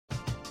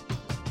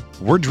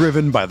We're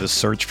driven by the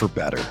search for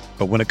better.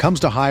 But when it comes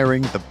to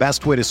hiring, the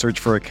best way to search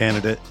for a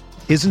candidate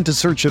isn't to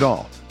search at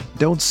all.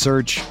 Don't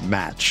search,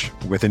 match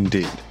with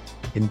Indeed.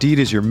 Indeed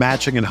is your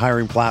matching and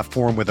hiring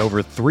platform with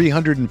over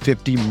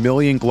 350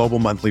 million global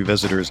monthly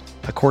visitors,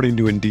 according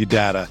to Indeed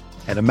data,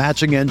 and a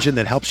matching engine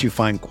that helps you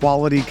find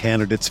quality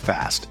candidates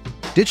fast.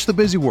 Ditch the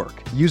busy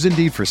work. Use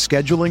Indeed for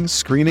scheduling,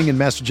 screening, and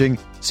messaging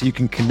so you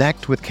can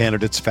connect with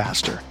candidates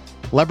faster.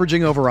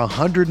 Leveraging over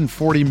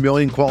 140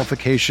 million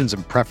qualifications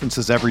and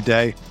preferences every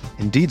day,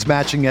 Indeed's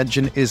matching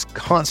engine is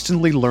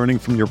constantly learning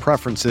from your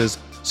preferences,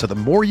 so the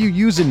more you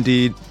use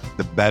Indeed,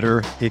 the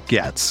better it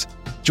gets.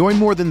 Join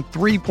more than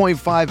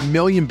 3.5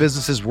 million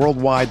businesses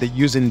worldwide that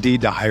use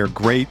Indeed to hire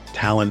great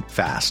talent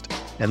fast.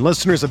 And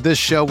listeners of this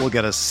show will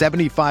get a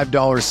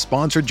 $75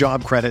 sponsored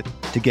job credit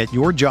to get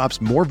your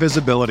jobs more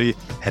visibility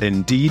at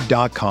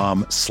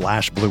Indeed.com/Blue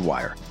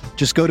Wire.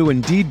 Just go to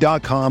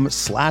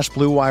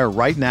Indeed.com/Blue Wire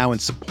right now and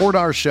support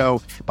our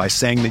show by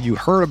saying that you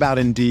heard about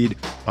Indeed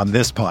on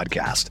this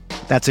podcast.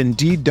 That's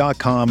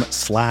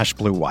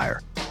Indeed.com/Blue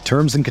Wire.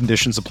 Terms and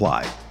conditions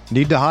apply.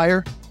 Need to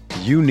hire?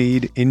 You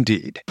need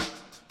Indeed.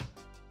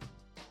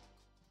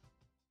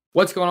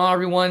 What's going on,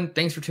 everyone?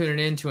 Thanks for tuning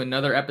in to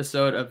another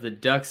episode of the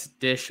Ducks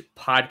Dish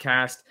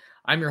podcast.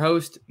 I'm your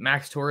host,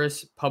 Max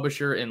Torres,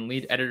 publisher and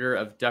lead editor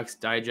of Ducks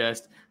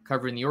Digest,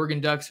 covering the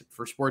Oregon Ducks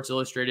for Sports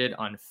Illustrated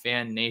on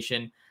Fan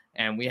Nation.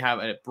 And we have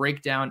a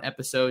breakdown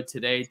episode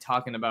today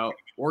talking about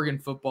Oregon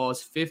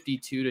football's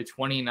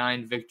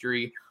 52-29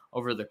 victory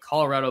over the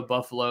Colorado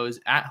Buffaloes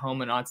at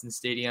home in Autzen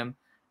Stadium.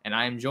 And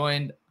I am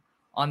joined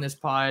on this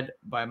pod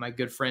by my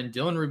good friend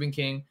Dylan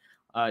Rubenking,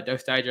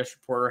 Ducks Digest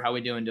reporter. How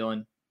we doing,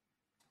 Dylan?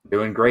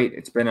 Doing great.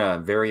 It's been a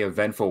very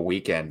eventful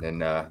weekend,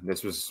 and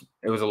it was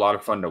a lot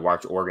of fun to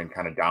watch Oregon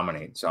kind of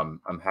dominate. So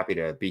I'm happy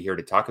to be here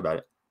to talk about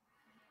it.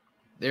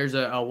 There's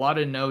a lot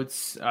of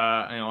notes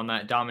on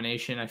that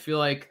domination. I feel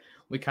like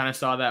we kind of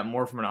saw that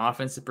more from an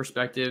offensive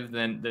perspective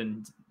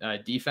than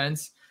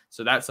defense.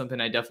 So that's something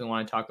I definitely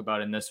want to talk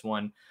about in this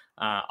one.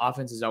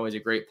 Offense is always a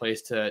great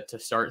place to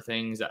start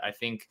things. I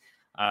think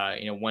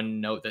one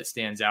note that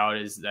stands out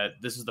is that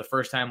this is the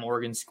first time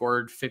Oregon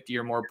scored 50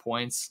 or more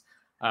points.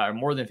 Or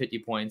more than 50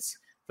 points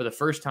for the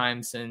first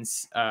time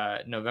since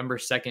November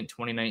 2nd,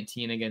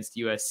 2019 against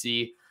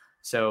USC.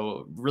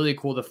 So really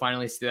cool to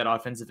finally see that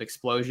offensive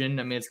explosion.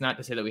 I mean, it's not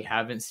to say that we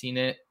haven't seen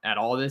it at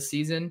all this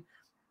season,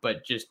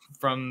 but just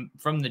from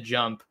the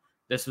jump,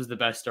 this was the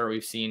best start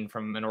we've seen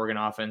from an Oregon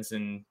offense.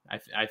 And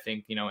I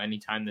think, any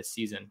time this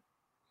season.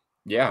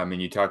 Yeah. I mean,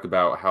 you talked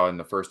about how in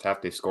the first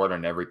half they scored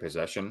on every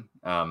possession.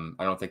 I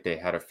don't think they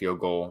had a field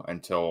goal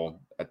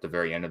until at the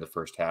very end of the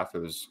first half.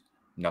 It was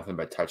nothing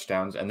but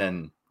touchdowns. And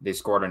then they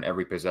scored on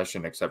every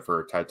possession except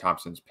for Ty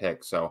Thompson's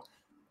pick. So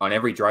on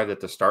every drive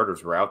that the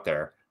starters were out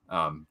there,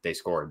 they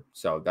scored.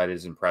 So that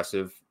is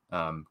impressive.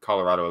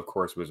 Colorado, of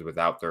course, was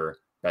without their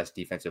best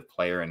defensive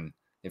player, and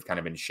they've kind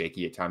of been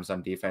shaky at times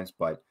on defense.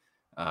 But,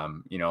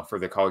 for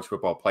the College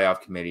Football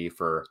Playoff Committee,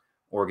 for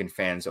Oregon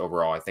fans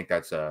overall, I think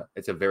it's a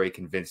very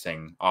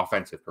convincing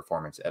offensive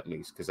performance, at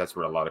least, because that's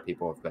what a lot of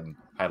people have been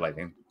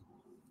highlighting.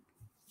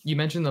 You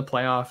mentioned the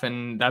playoff,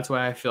 and that's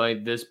why I feel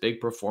like this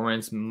big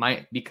performance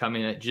might be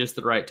coming at just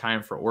the right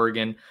time for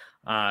Oregon.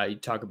 You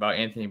talk about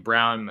Anthony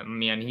Brown.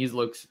 Man, he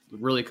looks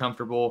really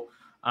comfortable.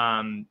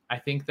 I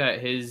think that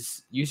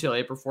his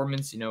UCLA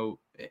performance,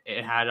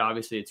 it had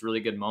obviously its really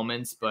good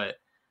moments, but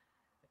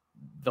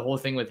the whole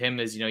thing with him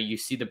is, you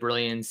see the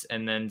brilliance,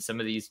 and then some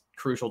of these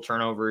crucial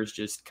turnovers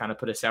just kind of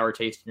put a sour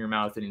taste in your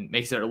mouth, and it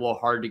makes it a little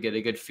hard to get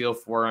a good feel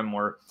for him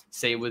or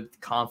say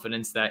with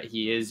confidence that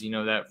he is,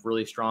 that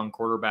really strong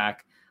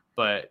quarterback.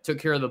 But took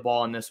care of the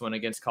ball in this one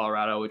against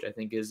Colorado, which I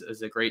think is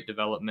a great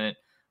development,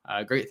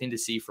 a great thing to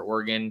see for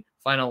Oregon.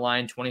 Final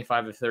line,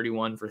 25 of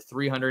 31 for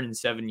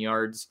 307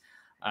 yards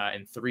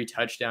and 3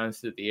 touchdowns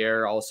through the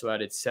air. Also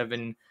added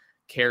 7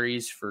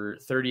 carries for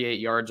 38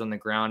 yards on the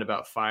ground,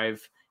 about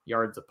 5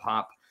 yards a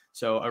pop.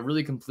 So a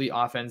really complete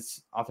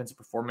offensive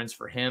performance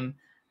for him.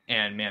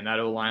 And, man, that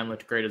O-line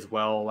looked great as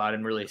well, allowed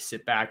him to really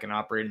sit back and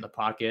operate in the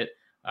pocket.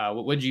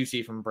 What did you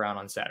see from Brown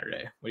on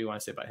Saturday? What do you want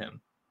to say about him?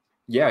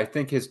 Yeah, I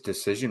think his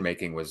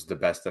decision-making was the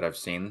best that I've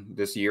seen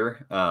this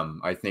year.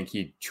 I think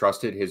he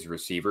trusted his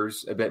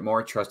receivers a bit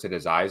more, trusted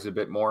his eyes a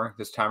bit more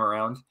this time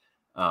around.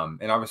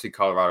 And obviously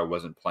Colorado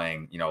wasn't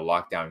playing,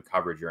 lockdown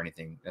coverage or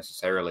anything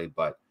necessarily.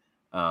 But,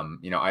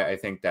 I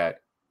think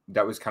that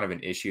was kind of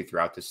an issue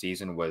throughout the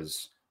season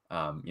was,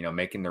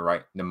 making the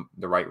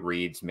right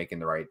reads, making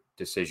the right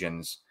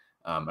decisions.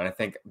 And I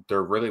think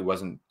there really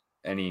wasn't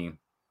any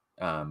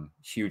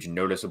huge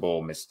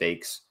noticeable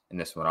mistakes in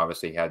this one.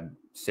 Obviously he had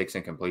 6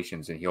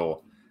 incompletions, and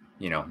he'll,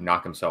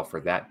 knock himself for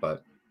that.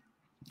 But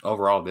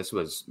overall, this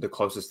was the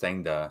closest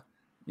thing to,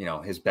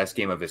 his best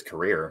game of his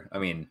career. I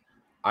mean,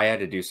 I had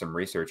to do some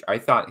research. I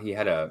thought he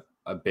had a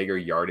bigger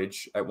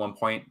yardage at one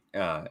point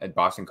at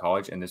Boston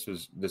College, and this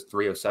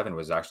 307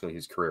 was actually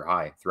his career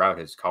high throughout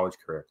his college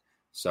career.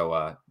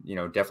 So,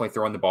 definitely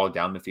throwing the ball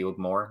down the field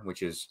more,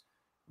 which is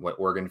what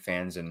Oregon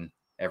fans and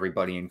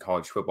everybody in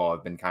college football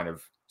have been kind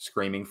of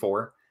screaming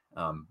for.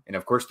 And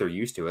of course they're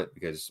used to it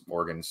because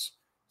Oregon's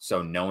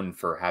so known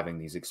for having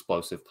these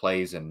explosive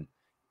plays and,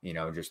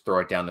 just throw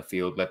it down the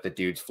field, let the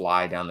dudes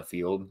fly down the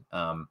field.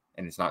 And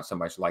it's not so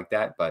much like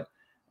that, but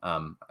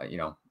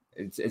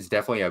it's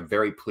definitely a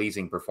very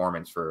pleasing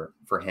performance for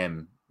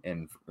him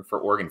and for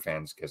Oregon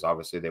fans, because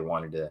obviously they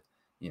wanted to,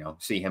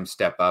 see him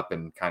step up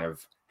and kind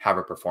of have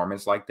a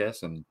performance like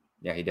this. And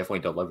yeah, he definitely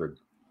delivered.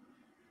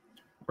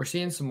 We're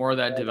seeing some more of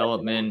that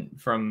development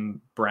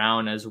from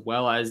Brown, as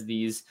well as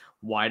these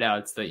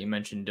wideouts that you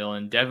mentioned,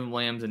 Dylan. Devin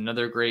Williams,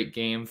 another great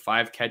game,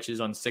 5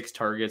 catches on 6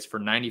 targets for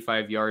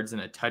 95 yards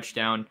and a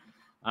touchdown.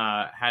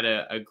 Had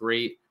a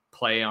great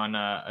play on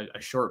a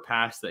short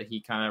pass that he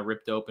kind of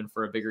ripped open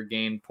for a bigger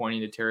gain, pointing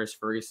to Terrence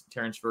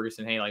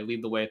Ferguson, hey, like,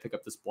 lead the way, pick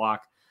up this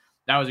block.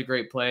 That was a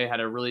great play. Had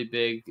a really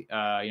big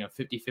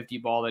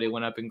 50-50 ball that he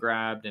went up and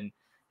grabbed, and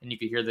you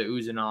could hear the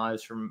oohs and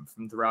ahs from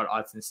throughout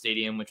Autzen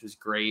Stadium, which was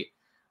great.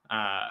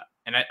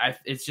 And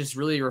it's just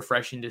really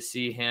refreshing to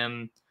see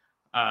him,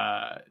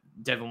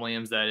 Devin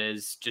Williams, that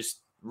is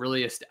just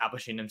really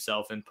establishing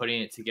himself and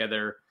putting it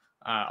together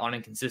on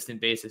a consistent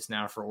basis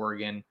now for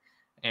Oregon.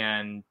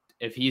 And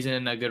if he's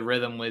in a good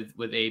rhythm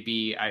with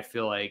AB, I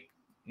feel like,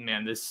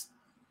 man, this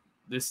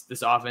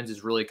offense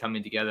is really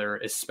coming together,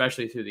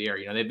 especially through the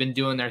air. They've been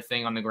doing their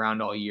thing on the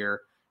ground all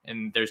year,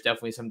 and there's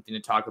definitely something to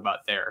talk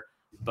about there.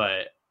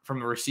 But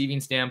from a receiving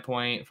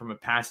standpoint, from a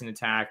passing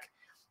attack,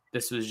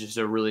 this was just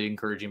a really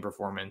encouraging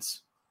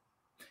performance.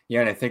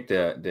 Yeah, and I think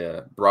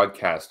the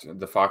broadcast,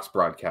 the Fox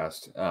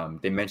broadcast,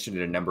 they mentioned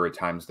it a number of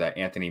times that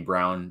Anthony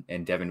Brown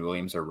and Devin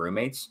Williams are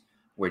roommates,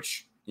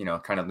 which,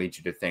 kind of leads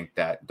you to think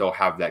that they'll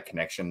have that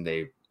connection.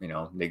 They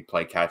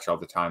play catch all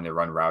the time. They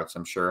run routes,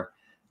 I'm sure.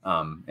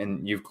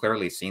 And you've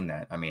clearly seen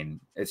that. I mean,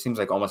 it seems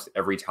like almost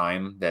every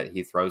time that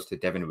he throws to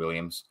Devin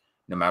Williams,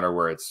 no matter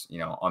where it's,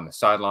 on the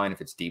sideline,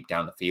 if it's deep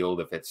down the field,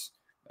 if it's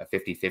a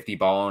 50-50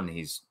 ball and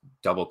he's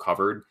double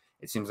covered,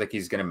 it seems like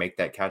he's going to make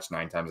that catch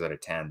 9 times out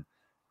of 10.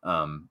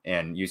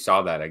 And you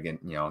saw that again,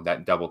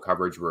 that double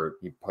coverage where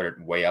he put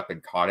it way up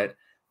and caught it.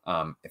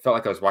 It felt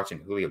like I was watching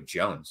Julio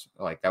Jones.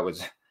 Like that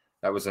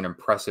was an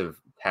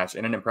impressive catch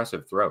and an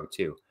impressive throw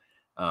too.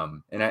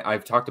 And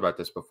I've talked about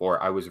this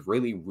before. I was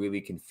really, really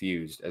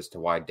confused as to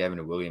why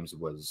Devin Williams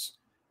was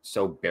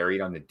so buried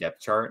on the depth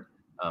chart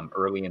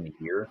early in the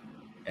year.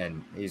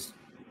 And he's,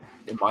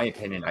 in my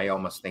opinion, I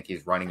almost think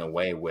he's running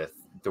away with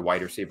the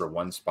wide receiver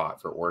 1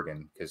 spot for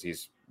Oregon, because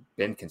he's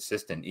been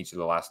consistent each of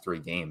the last 3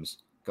 games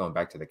going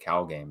back to the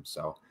Cal game.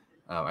 So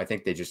I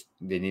think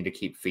they need to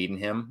keep feeding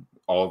him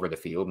all over the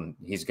field, and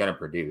he's going to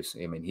produce.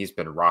 I mean, he's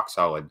been rock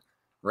solid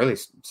really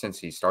since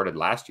he started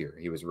last year.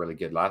 He was really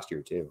good last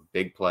year too.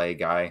 Big play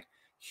guy,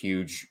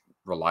 huge,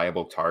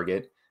 reliable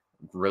target,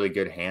 really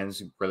good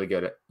hands, really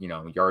good,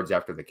 yards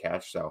after the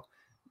catch. So,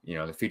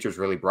 the future's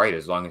really bright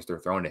as long as they're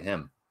throwing to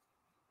him.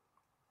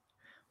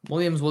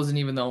 Williams wasn't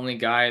even the only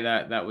guy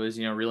that was,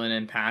 reeling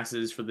in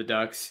passes for the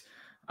Ducks.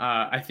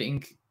 I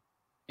think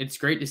it's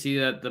great to see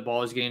that the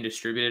ball is getting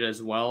distributed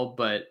as well,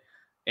 but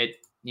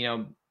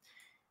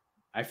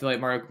I feel like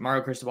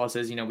Mario Cristobal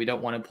says, we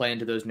don't want to play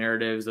into those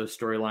narratives, those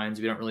storylines.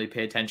 We don't really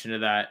pay attention to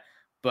that.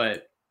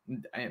 But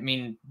I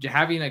mean,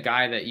 having a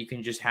guy that you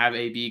can just have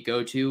AB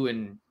go to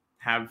and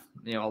have,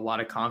 a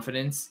lot of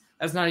confidence,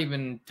 that's not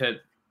even to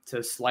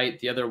slight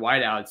the other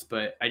wideouts,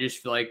 but I just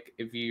feel like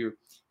if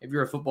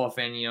you're a football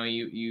fan,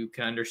 you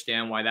can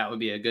understand why that would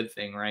be a good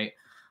thing, right?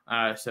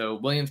 So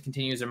Williams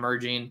continues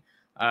emerging.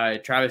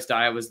 Travis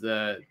Dye was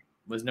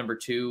number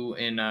 2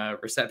 in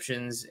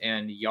receptions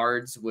and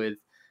yards with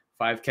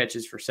 5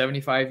 catches for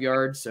 75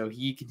 yards. So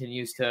he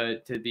continues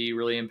to be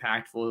really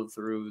impactful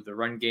through the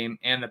run game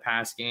and the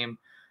pass game.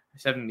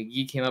 Seven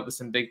McGee came up with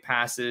some big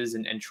passes,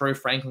 and Troy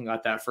Franklin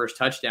got that first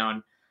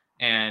touchdown.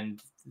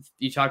 And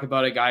you talk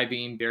about a guy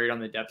being buried on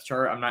the depth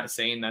chart. I'm not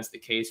saying that's the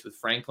case with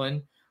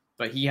Franklin,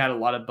 but he had a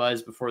lot of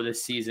buzz before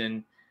this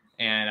season.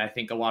 And I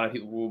think a lot of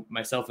people,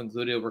 myself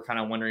included, were kind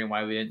of wondering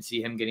why we didn't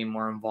see him getting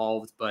more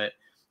involved. But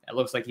it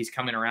looks like he's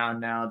coming around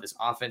now. This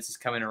offense is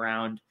coming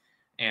around.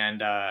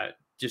 And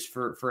just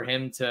for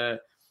him to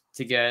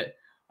get,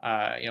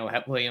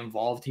 heavily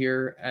involved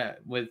here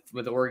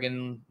with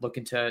Oregon,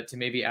 looking to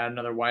maybe add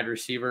another wide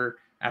receiver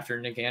after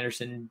Nick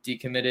Anderson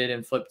decommitted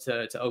and flipped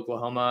to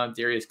Oklahoma.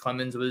 Darius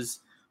Clemens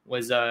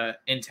was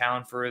in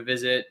town for a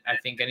visit. I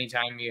think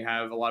anytime you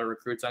have a lot of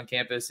recruits on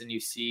campus and you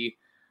see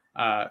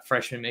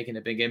freshmen making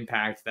a big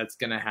impact, that's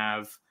going to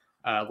have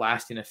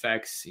lasting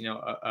effects,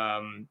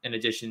 in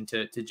addition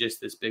to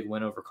just this big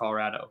win over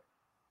Colorado.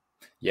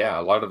 Yeah,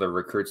 a lot of the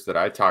recruits that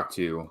I talked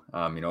to,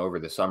 over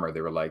the summer,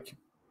 they were like,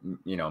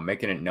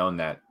 making it known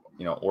that,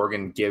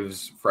 Oregon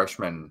gives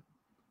freshmen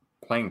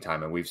playing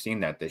time. And we've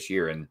seen that this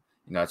year. And,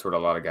 that's what a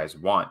lot of guys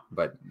want,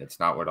 but it's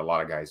not what a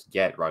lot of guys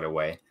get right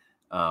away.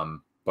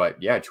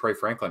 But yeah, Troy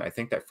Franklin, I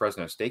think that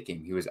Fresno State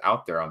game, he was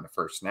out there on the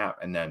first snap,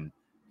 and then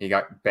he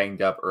got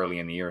banged up early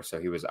in the year. So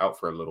he was out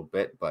for a little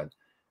bit. But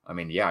I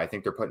mean, yeah, I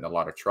think they're putting a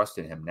lot of trust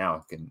in him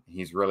now. And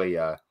he's really,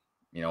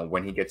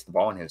 when he gets the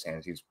ball in his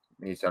hands,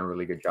 he's done a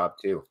really good job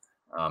too.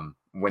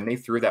 When they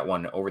threw that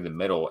one over the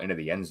middle into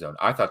the end zone,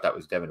 I thought that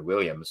was Devin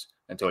Williams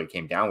until he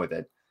came down with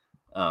it.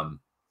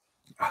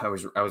 I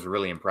was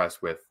really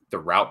impressed with the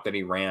route that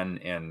he ran,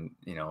 and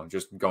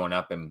just going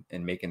up and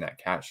making that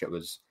catch. It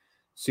was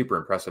super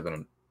impressive,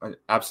 and an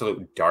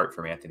absolute dart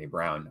from Anthony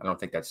Brown. I don't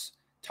think that's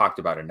talked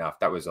about enough.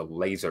 That was a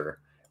laser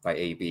by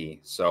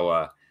AB.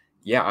 So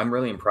yeah, I'm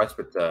really impressed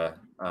with the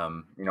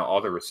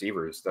all the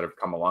receivers that have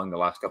come along the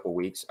last couple of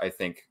weeks. I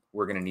think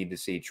we're going to need to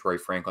see Troy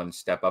Franklin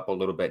step up a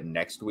little bit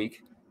next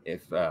week.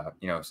 If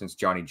since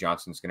Johnny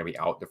Johnson's going to be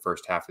out the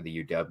first half of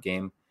the UW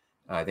game,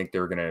 I think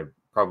they're going to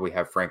probably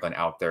have Franklin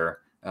out there,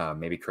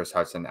 maybe Chris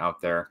Hudson out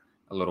there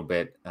a little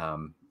bit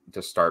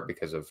to start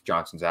because of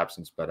Johnson's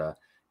absence. But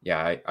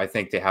yeah, I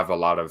think they have a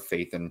lot of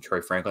faith in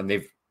Troy Franklin.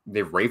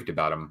 They've raved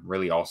about him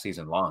really all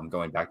season long,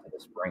 going back to the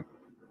spring,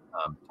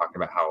 talking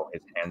about how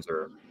his hands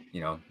are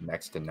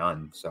next to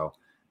none. So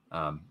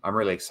I'm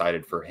really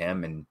excited for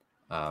him and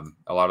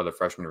a lot of the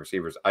freshman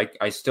receivers.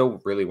 I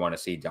still really want to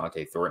see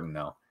Dante Thornton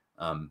though.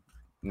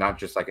 Not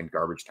just like in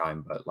garbage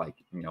time, but like,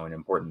 in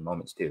important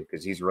moments too,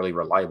 because he's really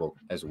reliable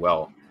as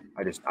well.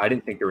 I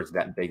didn't think there was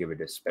that big of a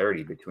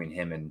disparity between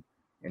him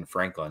and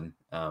Franklin.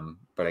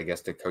 But I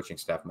guess the coaching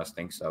staff must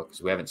think so,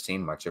 because we haven't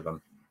seen much of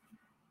him.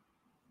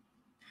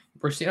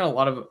 We're seeing a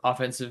lot of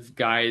offensive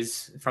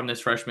guys from this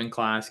freshman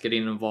class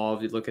getting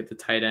involved. You look at the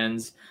tight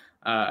ends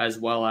as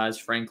well as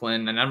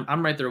Franklin, and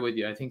I'm right there with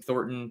you. I think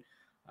Thornton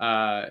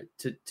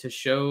to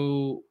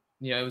show,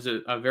 it was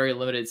a very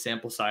limited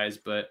sample size,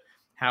 but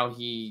how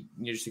he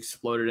just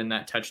exploded in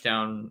that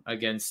touchdown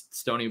against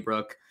Stony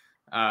Brook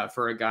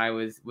for a guy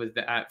with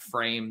that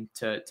frame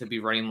to be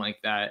running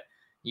like that,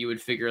 you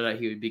would figure that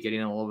he would be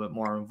getting a little bit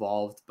more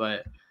involved.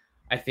 But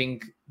I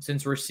think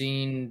since we're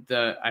seeing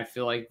I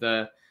feel like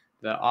the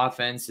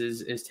offense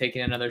is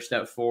taking another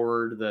step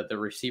forward. The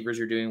receivers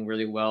are doing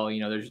really well.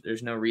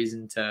 There's no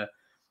reason to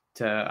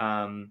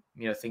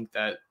think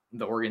that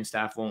the Oregon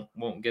staff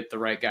won't get the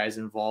right guys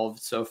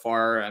involved so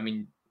far. I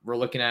mean, we're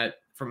looking at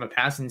from a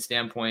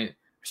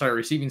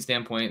receiving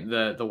standpoint,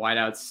 the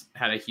wideouts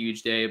had a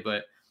huge day,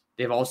 but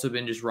they've also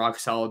been just rock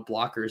solid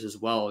blockers as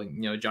well.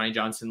 Johnny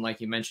Johnson,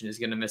 like you mentioned, is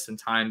going to miss some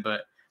time,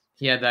 but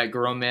he had that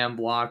grown man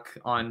block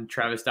on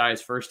Travis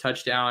Dye's first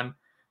touchdown,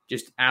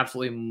 just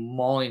absolutely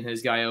mauling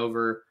his guy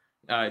over.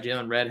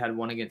 Jalen Redd had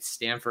one against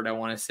Stanford, I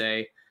want to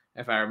say,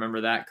 if I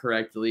remember that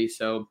correctly.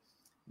 So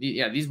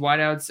these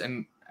wideouts,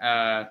 and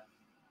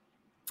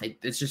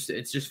it's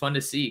just fun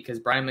to see, because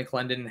Brian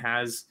McClendon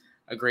had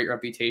a great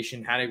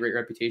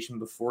reputation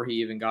before he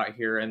even got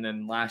here. And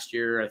then last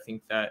year, I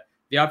think that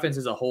the offense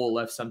as a whole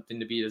left something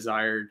to be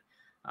desired.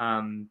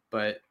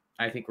 But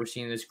I think we're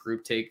seeing this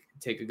group take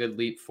a good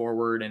leap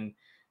forward. And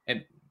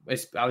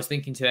I was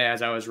thinking today,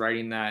 as I was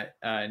writing that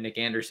Nick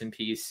Anderson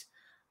piece,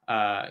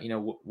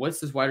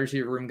 what's this wide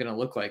receiver room going to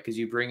look like? Because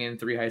you bring in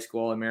 3 high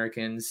school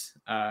All-Americans.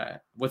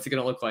 What's it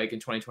going to look like in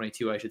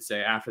 2022, I should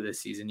say, after this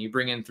season? You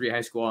bring in 3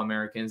 high school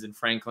All-Americans in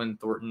Franklin,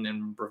 Thornton,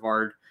 and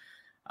Brevard.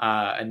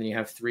 And then you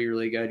have 3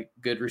 really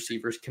good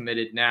receivers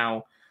committed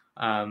now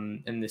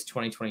in this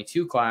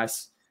 2022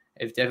 class.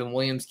 If Devin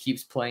Williams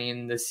keeps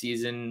playing this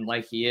season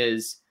like he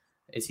is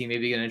he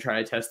maybe going to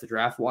try to test the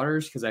draft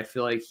waters? Because I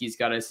feel like he's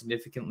got a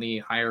significantly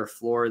higher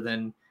floor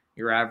than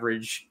your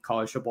average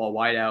college football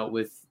wideout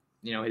with,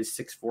 his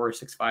 6'4",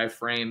 6'5"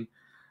 frame.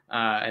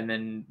 And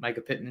then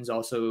Micah Pittman's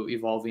also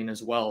evolving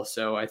as well.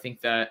 So I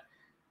think that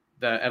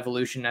the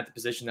evolution at the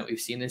position that we've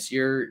seen this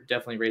year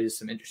definitely raises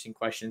some interesting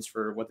questions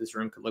for what this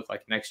room could look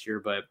like next year.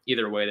 But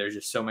either way, there's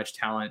just so much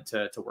talent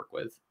to work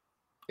with.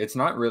 It's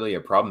not really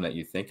a problem that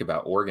you think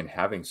about Oregon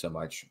having so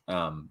much.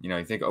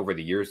 I think over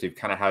the years, they've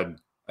kind of had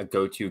a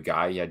go-to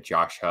guy. You had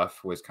Josh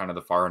Huff was kind of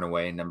the far and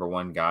away number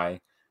one guy.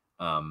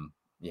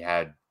 You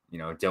had,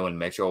 Dylan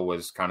Mitchell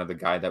was kind of the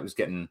guy that was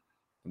getting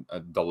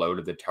the load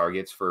of the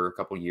targets for a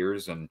couple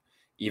years. And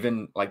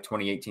even like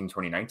 2018,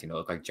 2019, it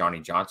looked like Johnny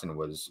Johnson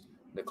was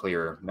the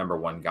clear number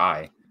one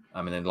guy.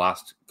 And then the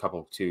last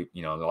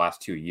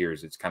 2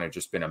 years, it's kind of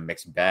just been a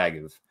mixed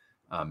bag of,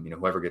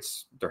 whoever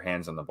gets their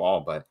hands on the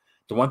ball. But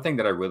the one thing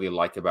that I really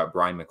like about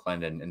Brian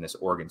McClendon and this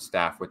Oregon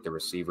staff with the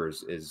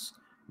receivers is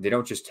they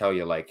don't just tell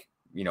you like,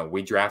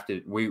 we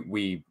drafted,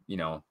 we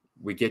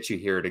get you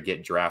here to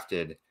get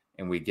drafted,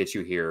 and we get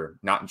you here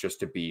not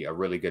just to be a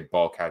really good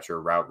ball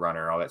catcher, route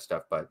runner, all that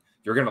stuff, but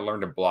you're going to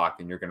learn to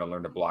block, and you're going to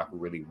learn to block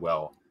really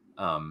well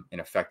and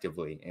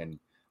effectively. And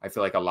I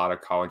feel like a lot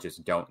of colleges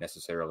don't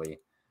necessarily,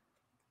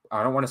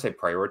 I don't want to say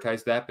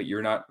prioritize that, but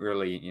you're not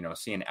really,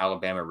 seeing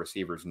Alabama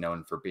receivers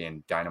known for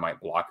being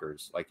dynamite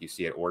blockers like you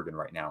see at Oregon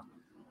right now.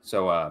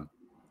 So,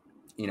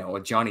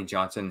 with Johnny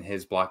Johnson,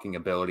 his blocking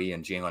ability,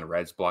 and Jalen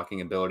Redd's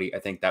blocking ability, I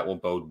think that will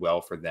bode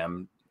well for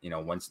them,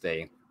 once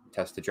they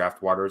test the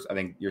draft waters. I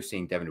think you're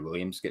seeing Devin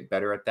Williams get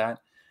better at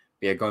that.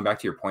 But yeah, going back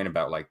to your point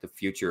about like the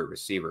future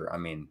receiver, I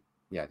mean,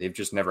 yeah, they've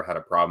just never had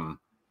a problem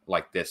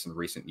like this in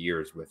recent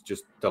years with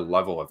just the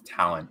level of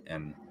talent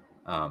and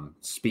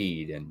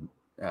speed and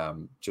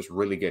just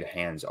really good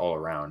hands all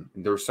around.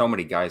 And there are so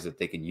many guys that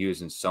they can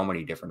use in so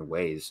many different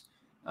ways,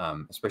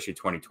 especially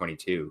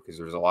 2022, because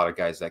there's a lot of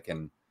guys that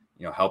can,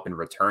 help in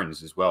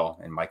returns as well.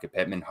 And Micah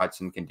Pittman,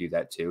 Hudson can do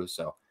that too.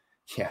 So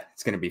yeah,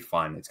 it's going to be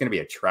fun. It's going to be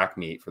a track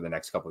meet for the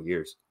next couple of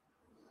years.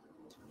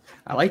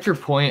 I like your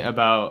point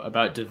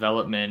about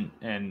development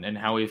and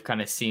how we've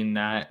kind of seen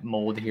that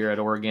mold here at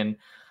Oregon,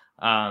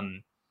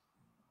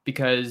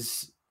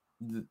 because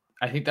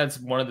I think that's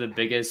one of the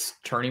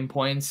biggest turning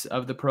points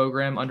of the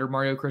program under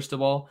Mario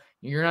Cristobal.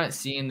 You're not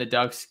seeing the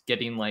Ducks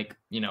getting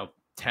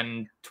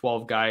 10,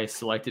 12 guys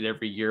selected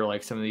every year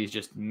like some of these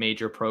just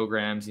major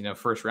programs,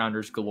 first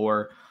rounders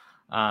galore.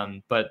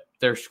 But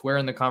they're square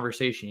in the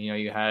conversation.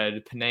 You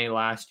had Panay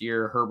last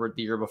year, Herbert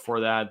the year before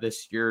that.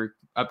 This year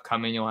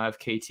upcoming, you'll have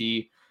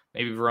KT,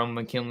 maybe Verone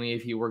McKinley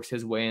if he works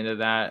his way into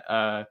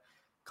that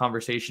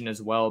conversation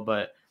as well.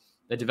 But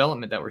the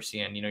development that we're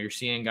seeing, you're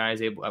seeing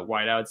guys able at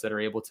wideouts that are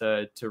able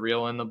to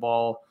reel in the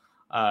ball,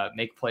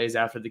 make plays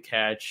after the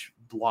catch,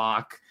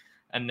 block.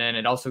 And then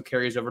it also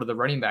carries over to the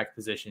running back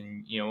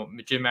position.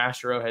 Jim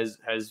Mastro has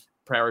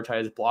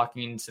prioritized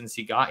blocking since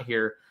he got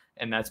here,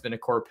 and that's been a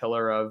core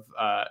pillar of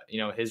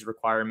his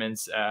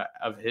requirements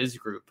of his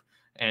group.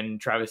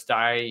 And Travis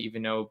Dye,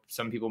 even though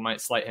some people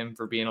might slight him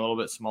for being a little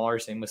bit smaller,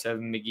 same with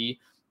Seven McGee,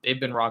 they've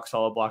been rock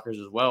solid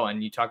blockers as well.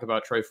 And you talk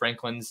about Troy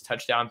Franklin's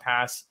touchdown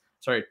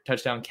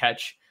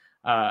catch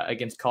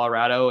against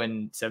Colorado,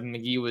 and Seven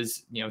McGee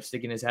was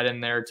sticking his head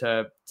in there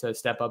to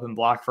step up and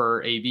block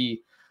for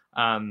AB.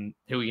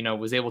 Who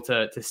was able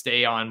to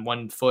stay on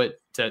one foot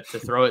to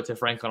throw it to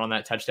Franklin on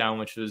that touchdown,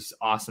 which was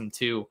awesome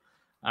too.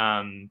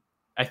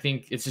 I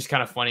think it's just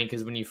kind of funny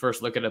because when you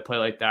first look at a play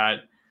like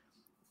that,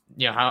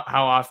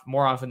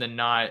 more often than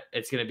not,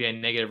 it's going to be a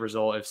negative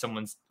result if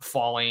someone's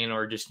falling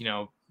or just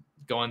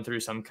going through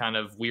some kind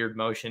of weird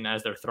motion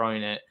as they're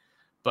throwing it.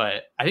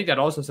 But I think that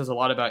also says a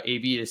lot about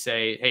AB to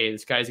say, hey,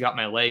 this guy's got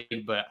my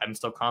leg, but I'm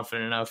still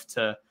confident enough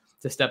to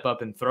step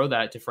up and throw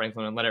that to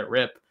Franklin and let it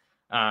rip.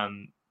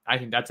 I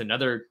think that's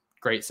another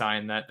great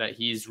sign that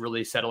he's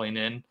really settling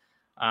in.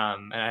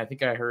 And I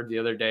think I heard the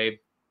other day,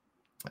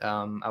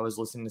 I was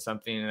listening to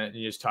something and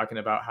you're just talking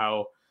about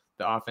how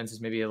the offense is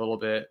maybe a little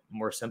bit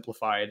more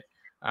simplified.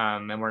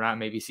 And we're not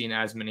maybe seeing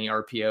as many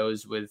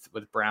RPOs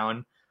with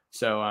Brown.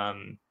 So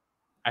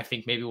I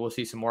think maybe we'll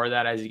see some more of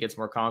that as he gets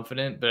more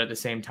confident. But at the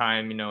same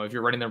time, if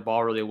you're running their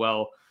ball really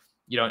well,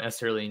 you don't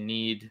necessarily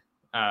need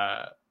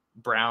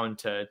Brown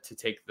to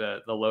take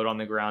the load on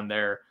the ground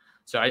there.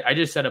 So I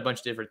just said a bunch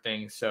of different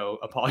things. So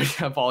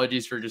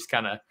apologies for just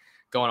kind of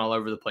going all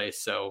over the place.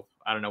 So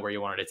I don't know where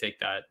you wanted to take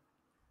that.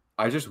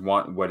 I just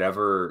want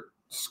whatever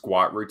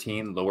squat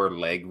routine, lower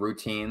leg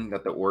routine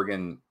that the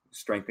Oregon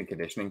strength and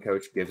conditioning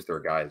coach gives their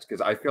guys.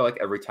 Because I feel like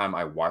every time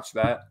I watch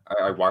that,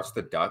 I watch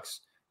the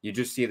Ducks, you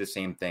just see the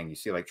same thing. You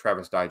see like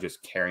Travis Dye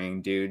just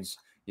carrying dudes.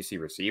 You see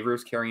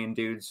receivers carrying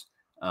dudes.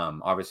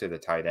 Obviously the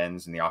tight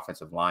ends and the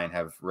offensive line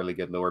have really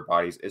good lower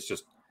bodies. It's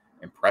just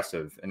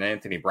impressive. And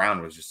Anthony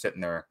Brown was just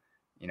sitting there,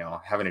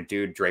 having a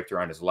dude draped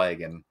around his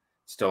leg and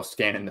still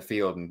scanning the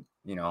field and,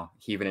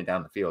 heaving it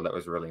down the field. That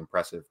was really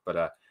impressive.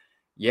 But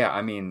yeah,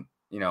 I mean,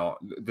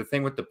 the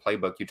thing with the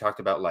playbook, you talked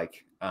about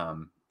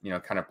kind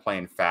of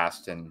playing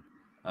fast and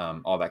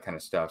all that kind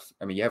of stuff.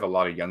 I mean, you have a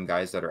lot of young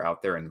guys that are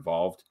out there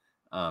involved.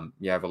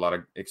 You have a lot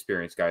of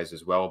experienced guys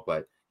as well,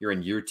 but you're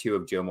in year 2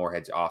 of Joe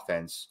Moorhead's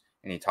offense.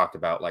 And he talked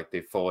about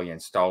they fully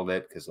installed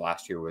it because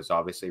last year was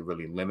obviously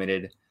really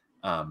limited.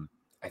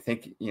 I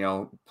think,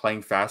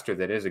 playing faster,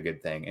 that is a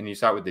good thing. And you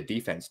saw it with the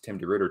defense. Tim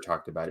DeRuyter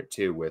talked about it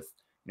too with,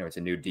 it's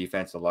a new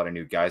defense, a lot of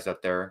new guys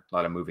out there, a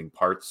lot of moving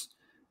parts.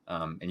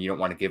 And you don't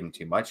want to give them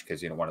too much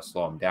because you don't want to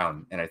slow them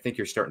down. And I think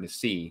you're starting to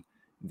see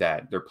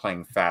that they're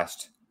playing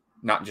fast,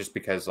 not just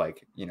because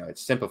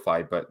it's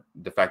simplified, but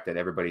the fact that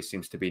everybody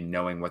seems to be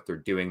knowing what they're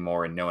doing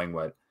more and knowing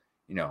what,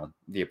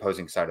 the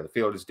opposing side of the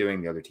field is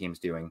doing, the other team's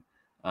doing.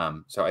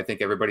 So I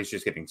think everybody's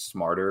just getting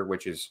smarter,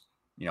 which is,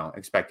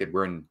 expected.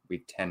 We're in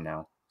week 10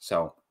 now.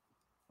 So,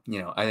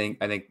 I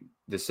think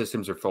the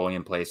systems are fully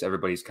in place.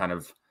 Everybody's kind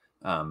of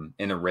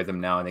in a rhythm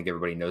now. I think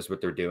everybody knows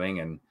what they're doing,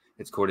 and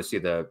it's cool to see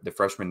the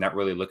freshmen not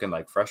really looking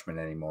like freshmen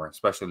anymore,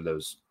 especially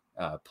those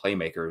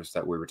playmakers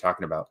that we were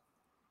talking about.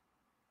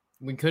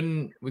 We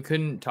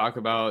couldn't talk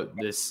about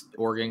this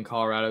Oregon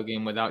Colorado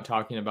game without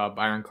talking about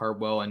Byron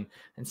Cardwell and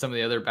some of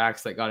the other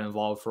backs that got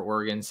involved for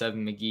Oregon.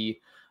 Seven McGee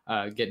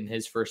getting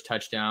his first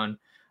touchdown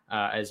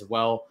as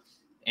well.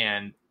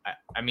 And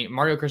I mean,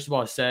 Mario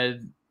Cristobal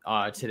said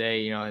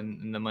today,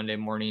 in the Monday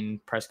morning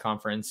press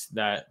conference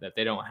that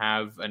they don't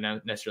have a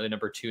necessarily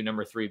number 2,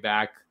 number 3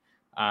 back,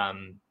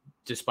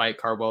 despite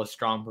Cardwell's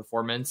strong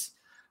performance.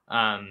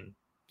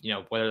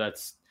 Whether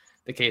that's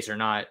the case or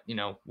not,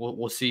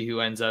 we'll see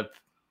who ends up,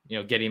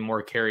 getting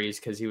more carries,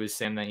 because he was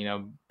saying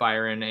that,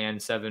 Byron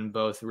and Seven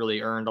both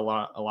really earned a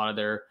lot of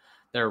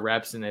their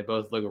reps, and they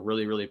both look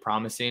really, really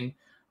promising.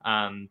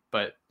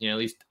 But, at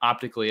least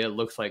optically, it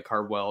looks like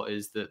Cardwell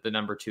is the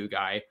number 2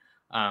 guy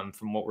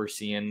from what we're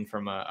seeing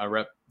from a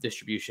rep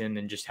distribution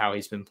and just how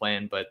he's been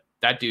playing. But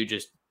that dude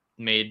just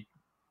made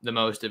the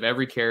most of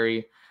every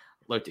carry,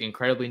 looked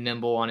incredibly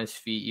nimble on his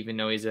feet, even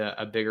though he's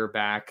a bigger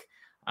back.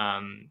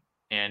 And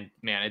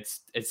man,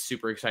 it's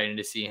super exciting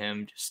to see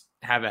him just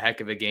have a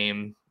heck of a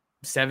game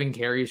 7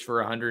 carries for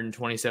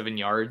 127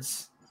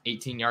 yards,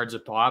 18 yards a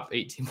pop,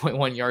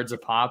 18.1 yards a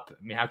pop.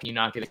 I mean, how can you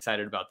not get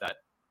excited about that?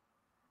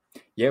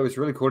 Yeah, it was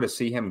really cool to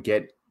see him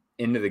get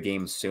into the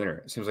game sooner.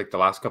 It seems like the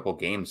last couple of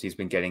games he's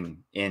been getting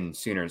in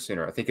sooner and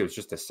sooner. I think it was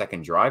just the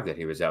second drive that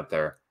he was out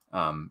there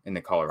in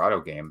the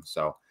Colorado game.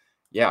 So,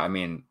 yeah, I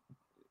mean,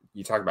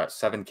 you talk about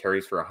 7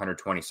 carries for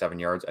 127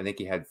 yards. I think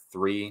he had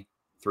three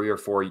or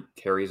four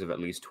carries of at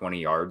least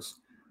 20 yards.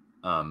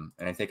 And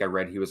I think I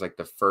read he was like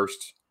the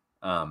first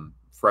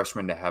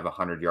freshman to have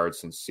 100 yards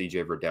since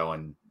CJ Verdell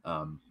and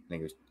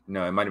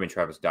it might have been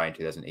Travis Dye in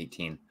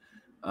 2018.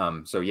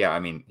 So yeah, I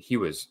mean, he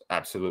was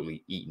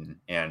absolutely eaten,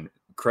 and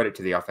credit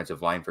to the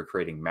offensive line for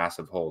creating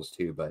massive holes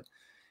too. But,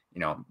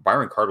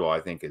 Byron Cardwell,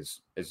 I think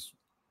is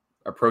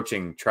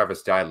approaching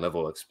Travis Dye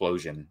level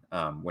explosion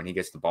when he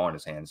gets the ball in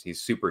his hands.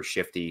 He's super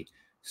shifty,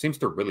 seems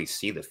to really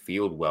see the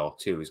field well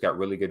too. He's got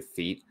really good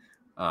feet.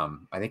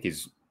 I think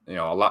he's, a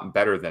lot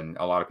better than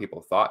a lot of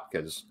people thought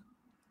because,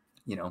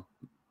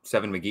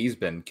 Seven McGee's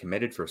been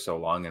committed for so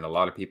long, and a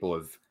lot of people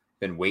have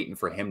been waiting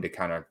for him to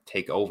kind of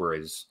take over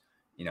as,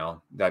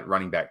 that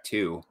running back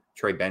too.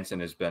 Trey Benson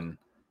has been,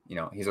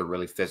 he's a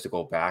really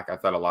physical back. I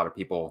thought a lot of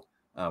people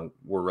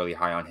were really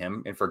high on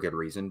him, and for good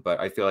reason. But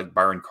I feel like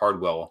Byron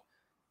Cardwell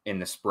in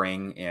the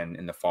spring and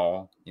in the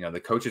fall, the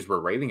coaches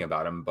were raving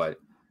about him, but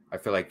I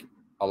feel like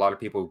a lot of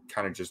people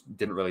kind of just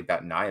didn't really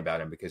bat an eye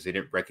about him because they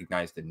didn't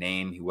recognize the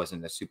name. He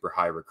wasn't a super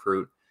high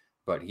recruit,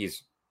 but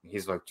he's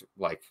looked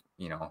like,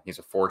 he's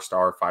a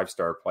 4-star,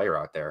 5-star player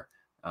out there.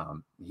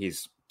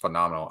 He's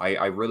phenomenal.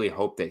 I really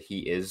hope that he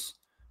is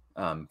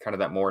kind of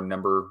that more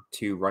number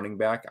 2 running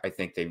back. I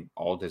think they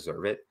all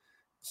deserve it.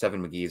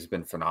 Seven McGee has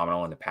been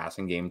phenomenal in the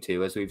passing game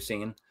too, as we've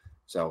seen.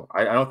 So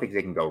I don't think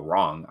they can go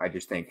wrong. I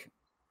just think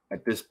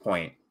at this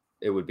point,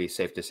 it would be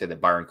safe to say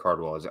that Byron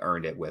Cardwell has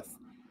earned it with,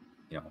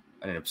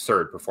 an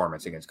absurd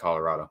performance against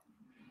Colorado.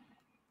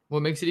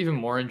 What makes it even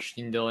more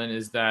interesting, Dylan,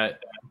 is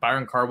that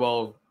Byron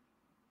Cardwell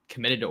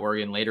committed to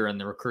Oregon later in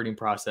the recruiting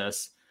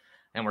process,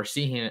 and we're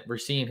seeing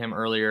him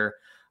earlier.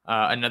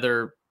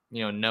 Another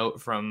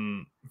note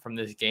from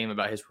this game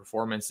about his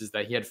performance is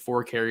that he had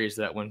 4 carries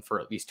that went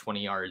for at least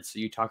 20 yards. So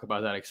you talk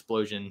about that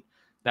explosion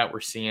that we're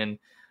seeing,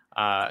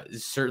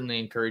 is certainly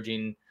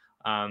encouraging.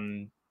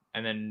 And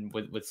then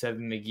with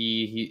Seven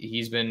McGee,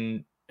 he's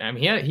been.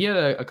 He had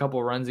a couple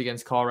of runs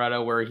against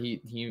Colorado where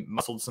he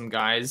muscled some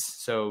guys.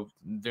 So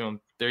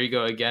there you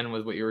go again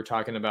with what you were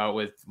talking about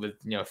with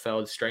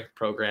Feld's strength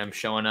program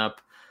showing up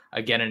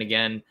again and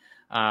again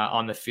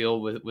on the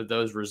field with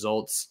those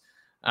results.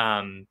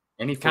 And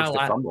he forced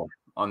a fumble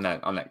on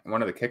that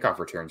one of the kickoff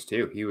returns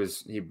too.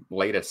 He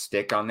laid a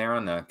stick on there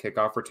on the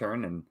kickoff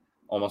return and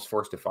almost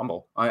forced a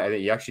fumble. I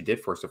think he actually did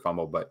force a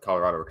fumble, but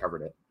Colorado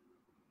recovered it.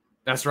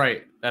 That's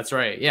right.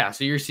 Yeah.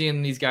 So you're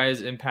seeing these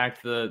guys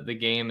impact the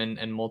game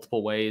in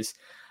multiple ways.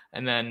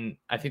 And then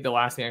I think the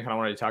last thing I kind of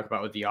wanted to talk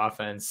about with the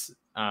offense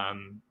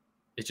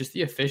is just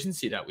the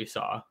efficiency that we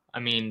saw.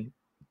 I mean,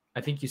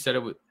 I think you said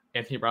it.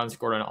 Anthony Brown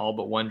scored on all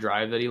but one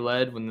drive that he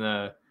led when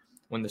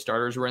the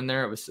starters were in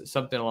there. It was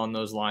something along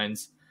those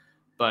lines.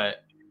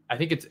 But I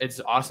think it's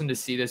awesome to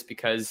see this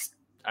because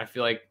I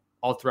feel like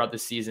all throughout the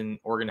season,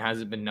 Oregon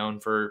hasn't been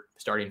known for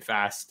starting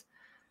fast.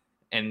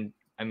 And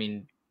I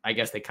mean, I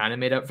guess they kind of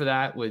made up for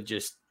that with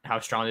just how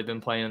strong they've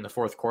been playing in the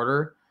fourth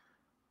quarter.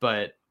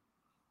 But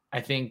I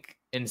think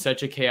in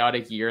such a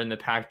chaotic year in the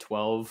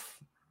Pac-12,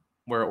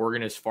 where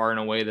Oregon is far and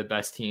away the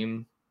best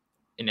team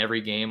in every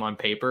game on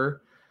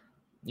paper,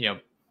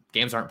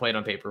 games aren't played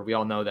on paper. We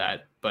all know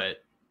that.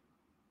 But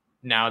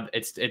now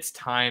it's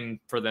time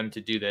for them to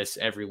do this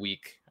every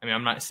week. I mean,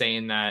 I'm not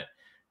saying that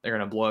they're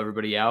going to blow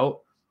everybody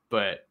out,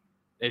 but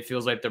it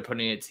feels like they're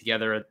putting it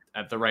together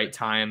at the right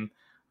time.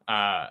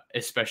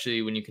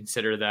 Especially when you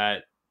consider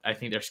that I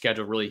think their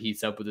schedule really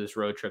heats up with this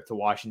road trip to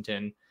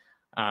Washington.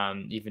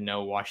 Even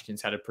though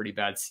Washington's had a pretty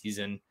bad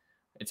season,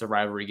 it's a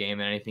rivalry game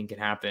and anything can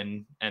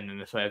happen. And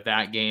then they have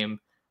that game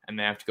and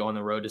they have to go on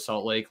the road to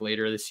Salt Lake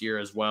later this year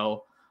as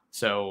well.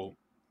 So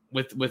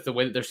with the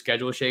way that their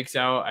schedule shakes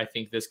out, I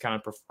think this kind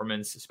of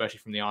performance, especially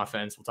from the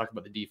offense, we'll talk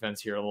about the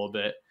defense here a little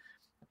bit.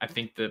 I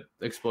think the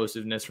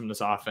explosiveness from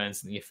this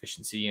offense and the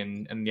efficiency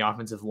and the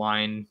offensive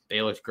line,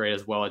 they looked great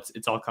as well.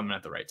 It's all coming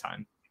at the right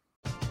time.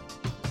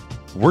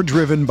 We're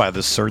driven by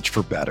the search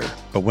for better.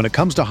 But when it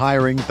comes to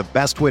hiring, the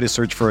best way to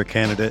search for a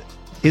candidate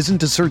isn't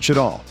to search at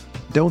all.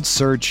 Don't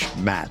search,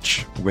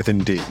 match with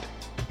Indeed.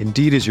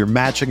 Indeed is your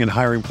matching and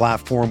hiring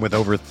platform with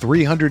over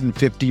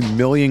 350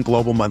 million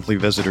global monthly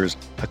visitors,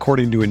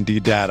 according to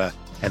Indeed data,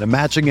 and a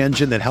matching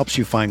engine that helps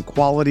you find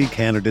quality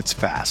candidates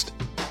fast.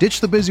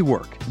 Ditch the busy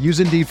work. Use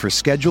Indeed for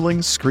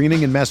scheduling,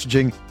 screening, and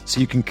messaging so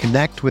you can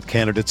connect with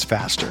candidates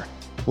faster.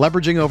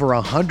 Leveraging over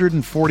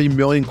 140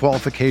 million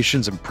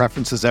qualifications and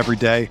preferences every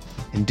day,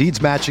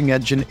 Indeed's matching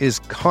engine is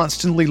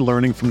constantly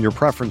learning from your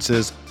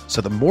preferences,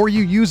 so the more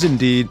you use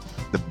Indeed,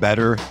 the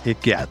better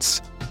it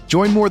gets.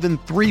 Join more than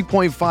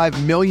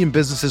 3.5 million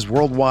businesses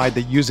worldwide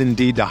that use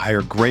Indeed to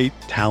hire great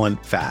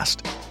talent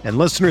fast. And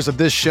listeners of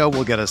this show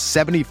will get a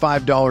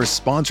 $75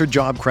 sponsored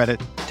job credit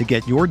to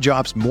get your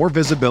jobs more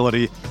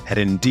visibility at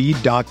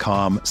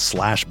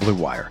Indeed.com/Blue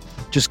Wire.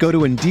 Just go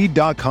to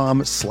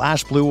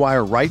Indeed.com/Blue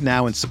Wire right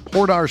now and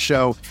support our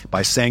show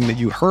by saying that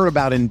you heard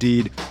about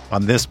Indeed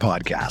on this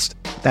podcast.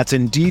 That's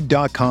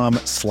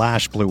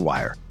Indeed.com/Blue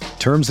Wire.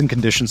 Terms and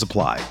conditions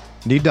apply.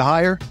 Need to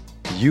hire?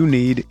 You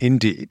need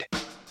Indeed.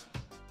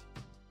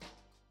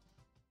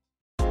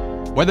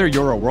 Whether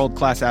you're a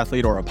world-class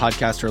athlete or a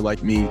podcaster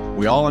like me,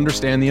 we all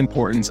understand the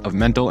importance of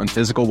mental and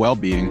physical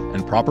well-being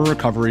and proper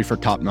recovery for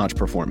top-notch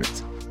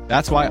performance.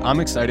 That's why I'm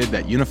excited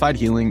that Unified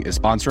Healing is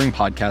sponsoring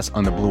podcasts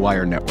on the Blue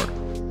Wire Network.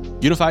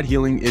 Unified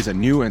Healing is a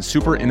new and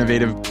super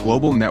innovative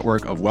global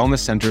network of wellness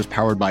centers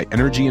powered by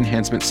Energy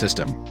Enhancement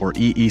System, or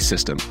EE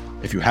System.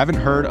 If you haven't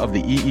heard of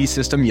the EE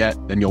System yet,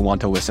 then you'll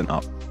want to listen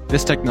up.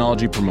 This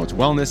technology promotes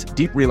wellness,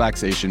 deep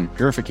relaxation,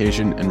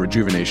 purification, and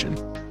rejuvenation.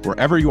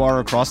 Wherever you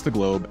are across the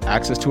globe,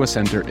 access to a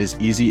center is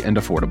easy and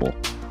affordable.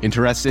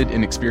 Interested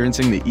in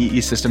experiencing the EE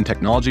System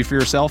technology for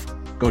yourself?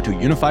 Go to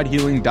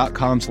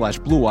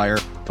unifiedhealing.com/Blue Wire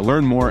to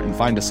learn more and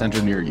find a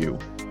center near you.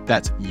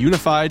 That's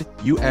unified,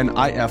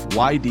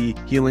 UNIFYD,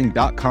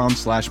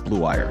 healing.com/Blue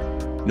Wire.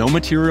 No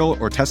material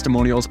or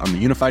testimonials on the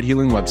Unified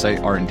Healing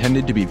website are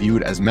intended to be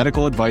viewed as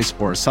medical advice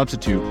or a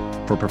substitute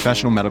for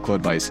professional medical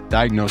advice,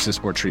 diagnosis,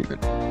 or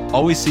treatment.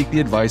 Always seek the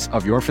advice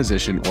of your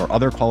physician or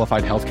other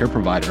qualified healthcare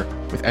provider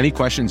with any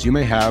questions you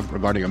may have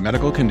regarding a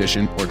medical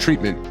condition or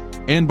treatment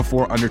and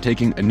before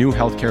undertaking a new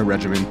healthcare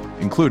regimen,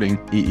 including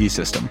EE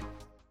System.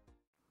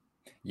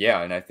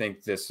 Yeah, and I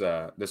think this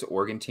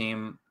Oregon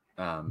team,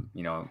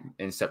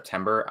 in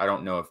September, I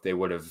don't know if they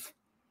would have,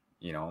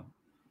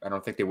 I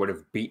don't think they would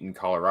have beaten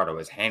Colorado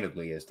as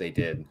handedly as they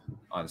did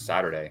on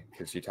Saturday,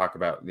 because you talk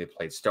about they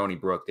played Stony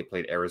Brook, they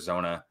played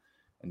Arizona,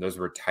 and those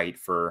were tight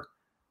for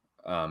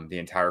the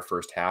entire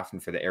first half.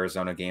 And for the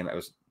Arizona game, that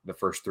was the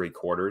first three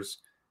quarters.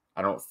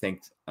 I don't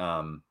think,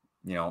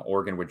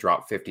 Oregon would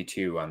drop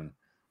 52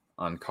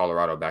 on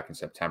Colorado back in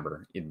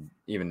September,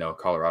 even though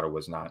Colorado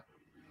was not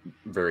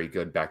very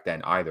good back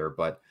then either.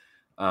 But,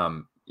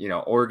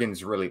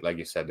 Oregon's really, like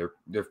you said,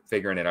 they're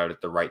figuring it out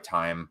at the right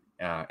time.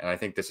 And I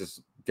think this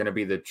is going to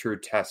be the true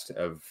test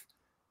of,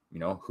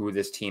 who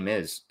this team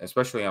is,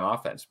 especially on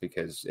offense,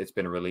 because it's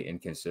been really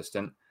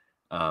inconsistent.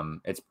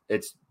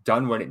 It's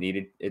done what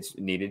it's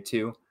needed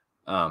to.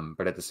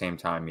 But at the same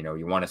time,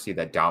 you want to see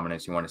that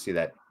dominance. You want to see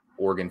that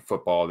Oregon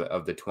football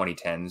of the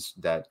 2010s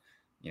that,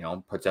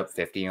 puts up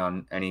 50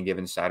 on any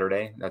given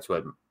Saturday. That's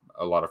what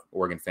a lot of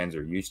Oregon fans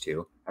are used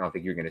to. I don't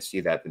think you're going to see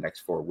that the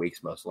next 4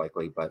 weeks, most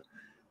likely. But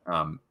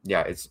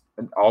it's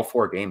all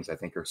 4 games I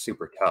think are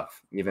super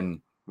tough.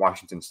 Even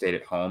Washington State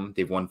at home,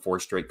 they've won 4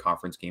 straight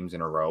conference games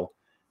in a row.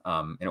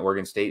 And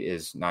Oregon State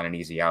is not an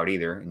easy out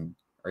either. And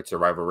it's a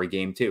rivalry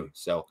game too.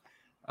 So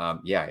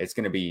it's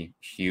going to be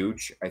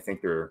huge. I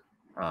think a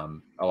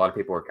lot of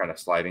people are kind of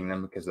sliding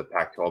them because the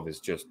Pac-12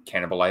 is just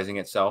cannibalizing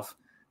itself.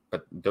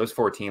 But those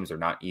 4 teams are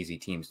not easy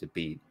teams to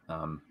beat,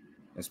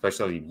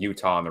 especially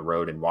Utah on the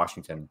road and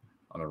Washington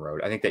on the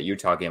road. I think that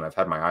Utah game I've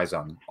had my eyes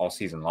on all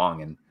season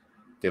long, and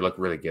they look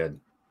really good.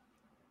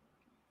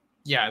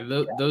 Yeah,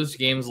 those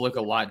games look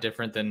a lot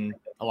different than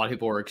a lot of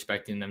people were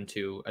expecting them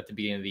to at the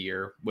beginning of the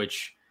year,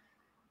 which,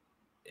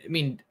 I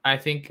mean, I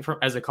think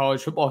as a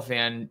college football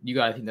fan, you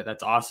got to think that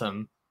that's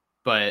awesome.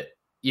 But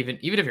even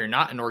if you're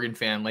not an Oregon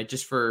fan, like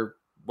just for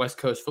West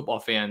Coast football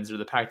fans or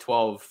the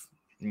Pac-12,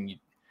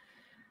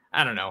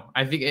 I don't know.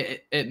 I think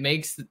it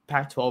makes the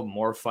Pac-12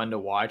 more fun to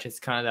watch. It's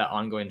kind of that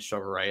ongoing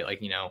struggle, right?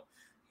 Like,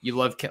 you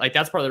love, like,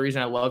 that's part of the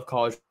reason I love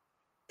college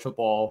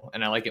football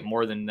and I like it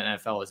more than the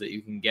NFL is that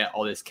you can get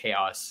all this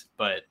chaos.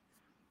 But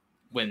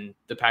when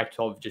the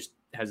Pac-12 just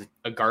has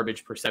a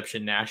garbage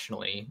perception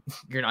nationally,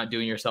 you're not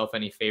doing yourself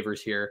any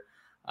favors here,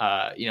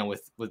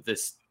 with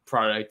this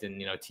product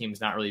and, teams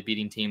not really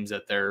beating teams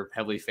that they're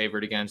heavily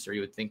favored against or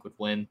you would think would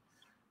win.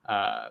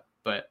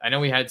 But I know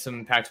we had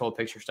some Pac-12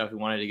 picture stuff we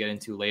wanted to get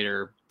into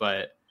later,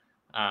 but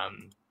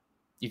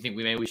you think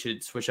we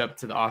should switch up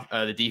to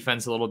the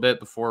defense a little bit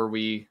before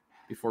we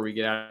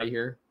get out of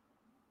here?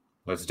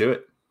 Let's do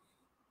it.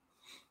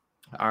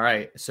 All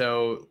right.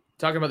 So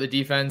talking about the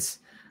defense,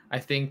 I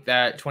think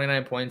that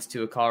 29 points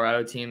to a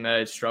Colorado team that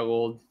has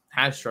struggled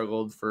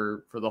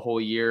for the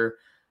whole year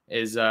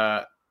is,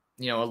 a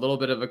little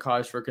bit of a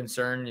cause for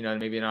concern,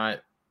 maybe not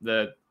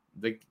the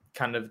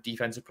kind of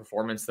defensive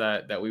performance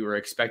that we were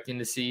expecting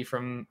to see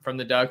from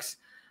the Ducks,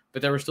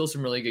 but there were still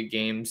some really good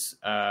games.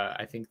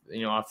 I think,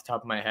 off the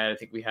top of my head, I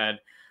think we had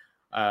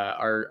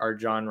our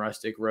John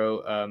Rustick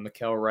wrote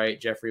Mikael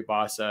Wright, Jeffrey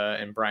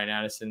Bassa, and Brian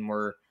Addison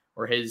were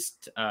his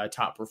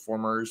top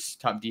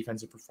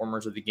defensive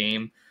performers of the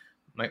game.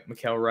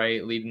 Mikael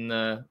Wright leading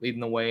the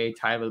way,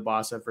 tied with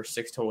Bassa for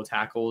 6 total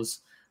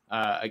tackles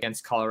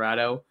against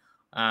Colorado.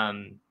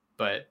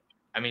 But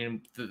I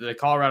mean, the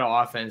Colorado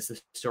offense, the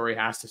story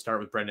has to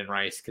start with Brendan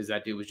Rice because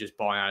that dude was just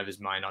balling out of his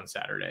mind on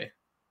Saturday.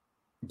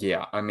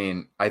 Yeah, I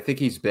mean, I think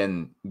he's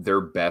been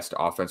their best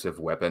offensive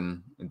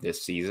weapon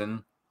this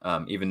season,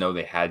 even though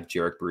they had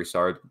Jarek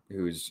Broussard,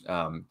 who's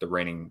the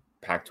reigning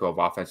Pac-12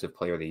 Offensive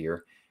Player of the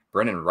Year.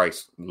 Brendan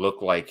Rice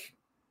looked like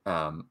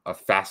a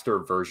faster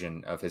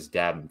version of his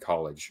dad in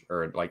college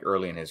or like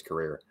early in his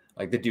career.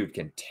 Like the dude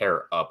can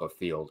tear up a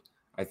field.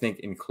 I think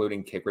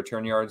including kick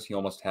return yards, he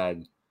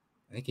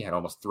had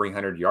almost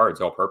 300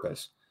 yards all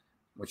purpose,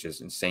 which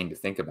is insane to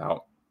think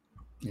about.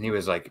 And he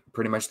was like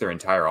pretty much their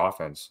entire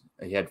offense.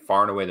 He had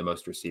far and away the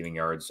most receiving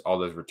yards, all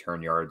those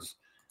return yards.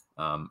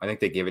 I think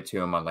they gave it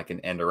to him on like an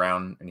end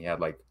around, and he had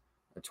like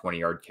a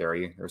 20-yard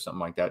carry or something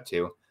like that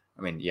too.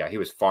 I mean, yeah, he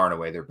was far and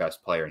away their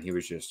best player, and he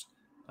was just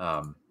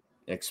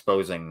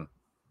exposing,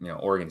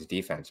 Oregon's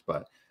defense.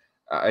 But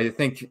I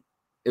think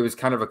it was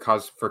kind of a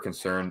cause for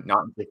concern,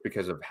 not just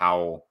because of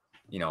how,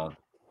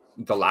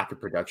 the lack of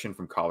production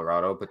from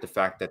Colorado, but the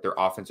fact that their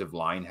offensive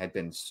line had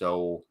been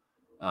so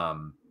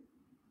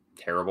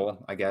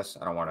terrible, I guess.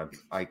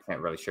 I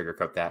can't really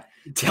sugarcoat that.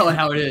 Tell it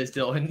how it is,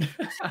 Dylan.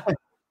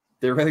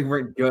 They really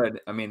weren't good.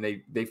 I mean,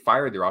 they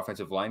fired their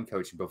offensive line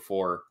coach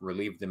before,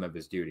 relieved them of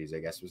his duties, I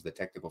guess was the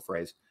technical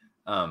phrase,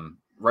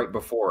 right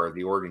before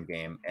the Oregon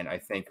game. And I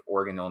think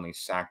Oregon only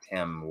sacked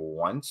him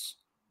once,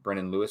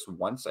 Brendan Lewis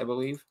once, I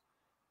believe.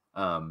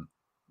 Let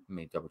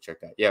me double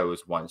check that. Yeah, it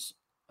was once,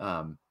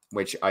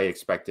 which I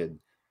expected,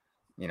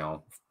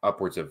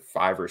 upwards of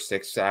 5 or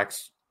 6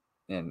 sacks.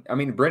 And I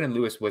mean, Brendan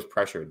Lewis was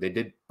pressured. They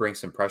did bring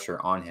some pressure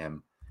on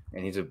him,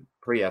 and he's a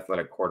pretty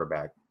athletic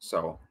quarterback.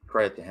 So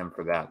credit to him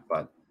for that.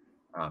 But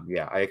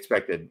yeah, I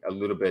expected a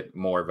little bit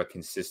more of a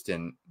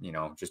consistent,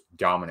 just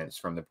dominance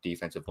from the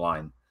defensive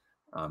line.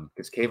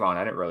 Because Kayvon,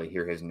 I didn't really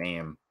hear his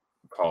name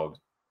called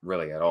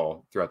really at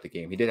all throughout the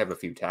game. He did have a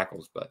few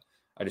tackles, but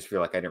I just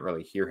feel like I didn't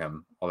really hear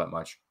him all that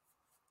much.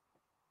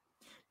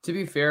 To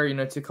be fair,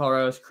 to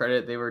Colorado's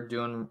credit, they were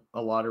doing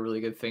a lot of really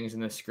good things in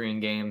the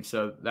screen game.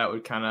 So that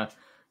would kind of,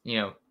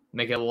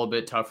 make it a little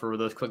bit tougher with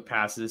those quick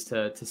passes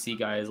to see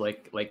guys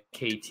like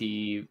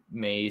KT,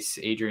 Mace,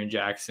 Adrian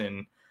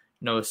Jackson,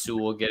 Noah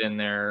Sewell get in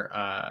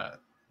there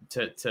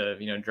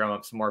to drum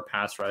up some more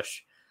pass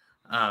rush.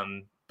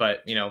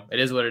 But it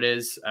is what it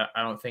is.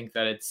 I don't think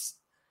that it's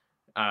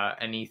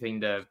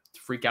anything to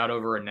freak out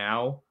over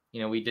now.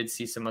 We did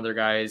see some other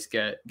guys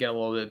get a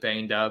little bit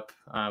banged up.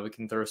 We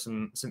can throw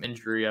some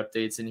injury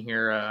updates in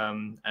here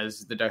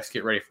as the Ducks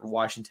get ready for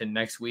Washington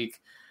next week.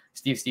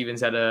 Steve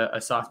Stevens had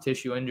a soft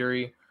tissue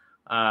injury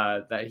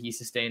that he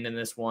sustained in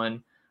this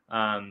one.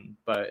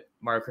 But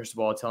Mario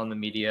Cristobal telling the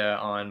media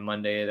on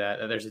Monday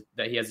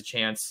that he has a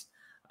chance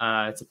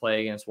to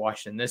play against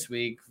Washington this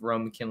week.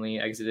 Rome McKinley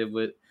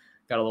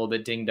got a little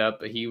bit dinged up,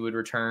 but he would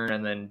return.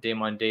 And then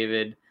Damon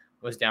David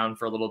was down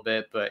for a little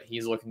bit, but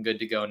he's looking good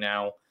to go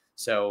now.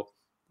 So,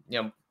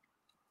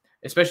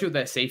 especially with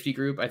that safety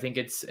group, I think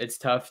it's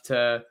tough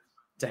to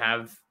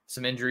have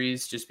some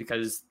injuries just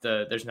because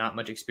there's not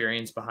much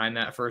experience behind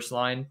that first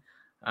line.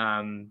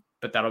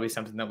 But that'll be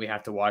something that we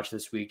have to watch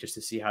this week just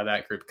to see how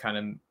that group kind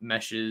of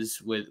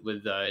meshes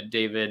with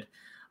David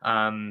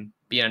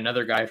being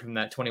another guy from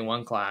that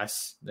 21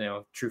 class,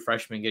 true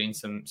freshman, getting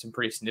some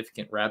pretty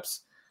significant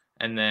reps.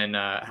 And then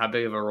how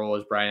big of a role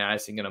is Brian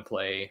Addison going to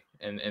play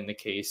in the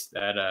case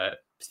that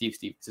Steve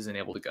Stevens isn't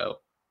able to go?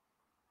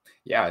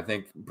 Yeah, I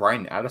think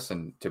Brian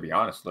Addison, to be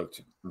honest,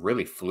 looked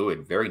really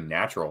fluid, very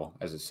natural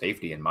as a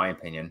safety, in my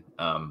opinion.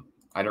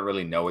 I don't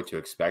really know what to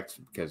expect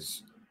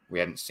because we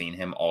hadn't seen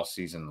him all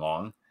season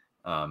long.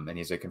 And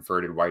he's a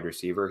converted wide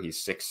receiver.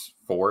 He's 6'4",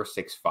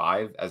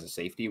 6'5" as a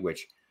safety,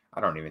 which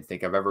I don't even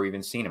think I've ever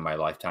even seen in my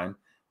lifetime.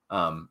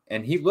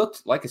 And he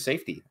looked like a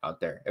safety out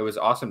there. It was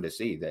awesome to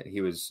see that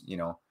he was,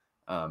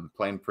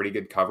 playing pretty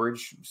good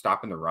coverage,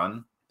 stopping the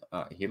run.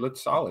 He looked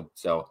solid.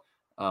 So,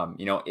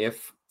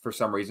 if for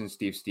some reason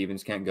Steve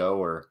Stevens can't go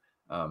or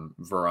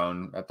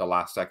Verone at the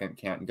last second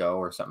can't go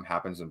or something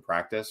happens in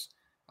practice,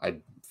 I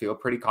feel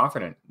pretty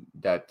confident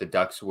that the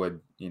Ducks would,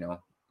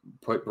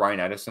 put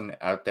Brian Addison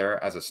out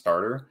there as a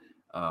starter.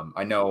 I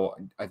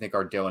think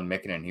our Dylan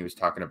Mikkonen, he was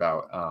talking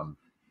about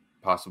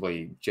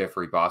possibly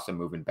Jeffrey Bassa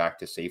moving back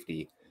to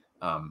safety.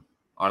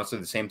 Honestly,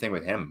 the same thing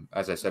with him.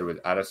 As I said with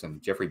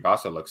Addison, Jeffrey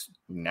Bassa looks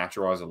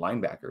natural as a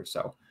linebacker.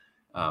 So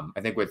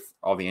I think with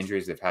all the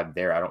injuries they've had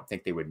there, I don't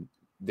think they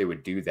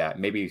would do that.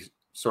 Maybe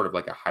sort of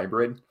like a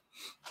hybrid.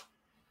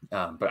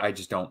 But I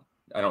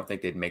don't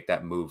think they'd make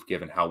that move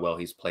given how well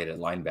he's played at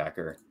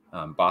linebacker.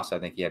 Bassa, I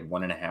think he had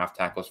 1.5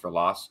 tackles for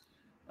loss,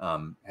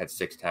 had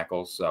 6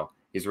 tackles. So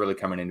he's really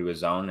coming into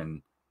his own.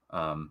 And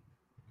I'm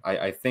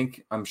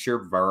sure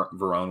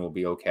Verone will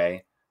be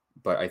okay.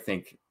 But I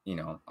think,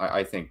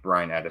 I think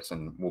Brian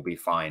Addison will be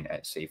fine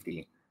at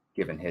safety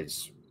given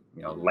his,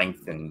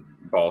 length and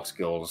ball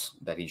skills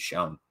that he's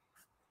shown.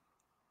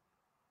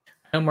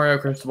 And Mario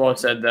Cristobal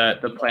said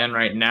that the plan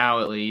right now,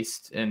 at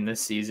least in this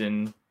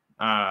season,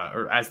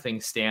 or as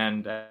things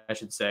stand, I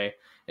should say,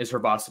 is for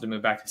Bassa to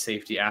move back to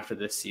safety after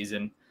this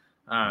season.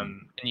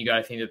 And you got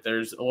to think that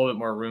there's a little bit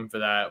more room for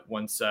that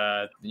once,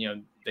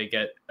 they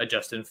get a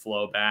Justin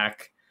Flo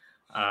back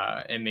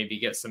and maybe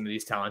get some of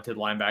these talented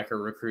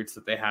linebacker recruits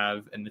that they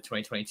have in the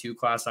 2022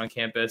 class on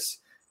campus.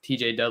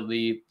 TJ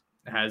Dudley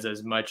has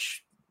as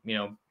much,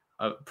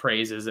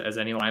 praise as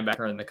any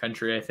linebacker in the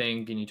country, I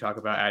think. And you talk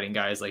about adding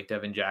guys like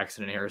Devin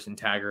Jackson and Harrison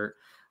Taggart.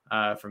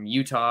 from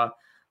Utah,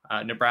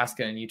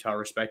 Nebraska and Utah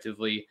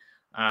respectively.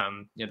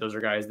 Those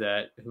are guys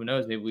that, who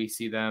knows, maybe we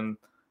see them,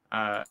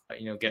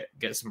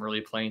 get some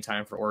early playing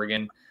time for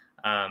Oregon.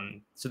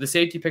 So the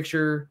safety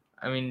picture,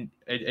 I mean,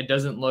 it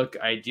doesn't look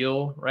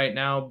ideal right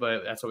now,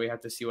 but that's what we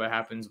have to see what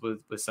happens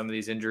with some of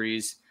these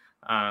injuries.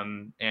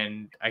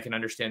 And I can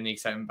understand the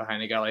excitement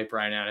behind a guy like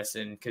Bryan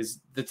Addison, because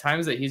the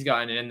times that he's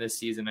gotten in this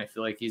season, I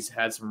feel like he's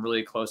had some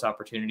really close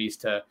opportunities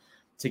to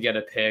get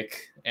a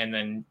pick. And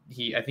then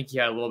I think he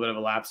had a little bit of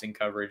a lapse in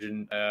coverage.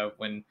 And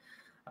when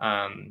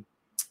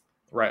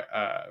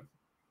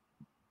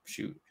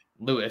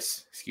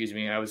Lewis, excuse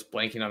me, I was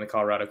blanking on the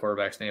Colorado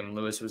quarterback's name.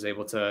 Lewis was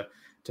able to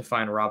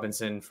find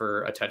Robinson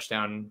for a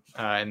touchdown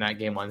in that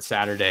game on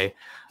Saturday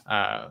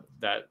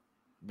that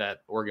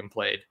Oregon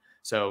played.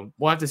 So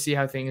we'll have to see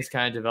how things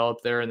kind of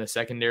develop there in the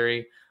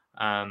secondary.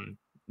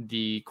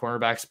 The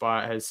cornerback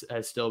spot has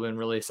still been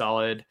really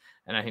solid.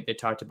 And I think they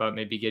talked about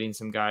maybe getting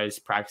some guys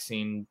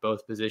practicing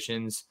both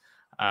positions,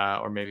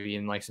 or maybe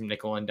in like some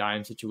nickel and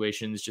dime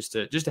situations, just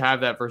to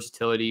have that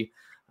versatility.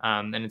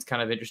 And it's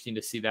kind of interesting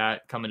to see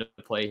that come into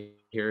play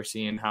here,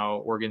 seeing how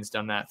Oregon's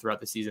done that throughout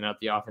the season at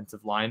the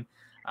offensive line.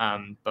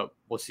 But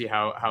we'll see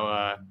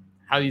how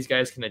these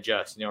guys can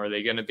adjust. Are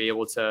they going to be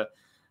able to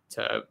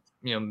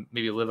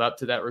maybe live up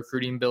to that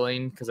recruiting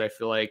billing? Because I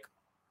feel like,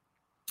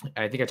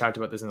 I think I talked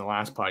about this in the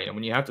last pod,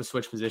 when you have to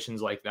switch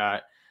positions like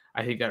that,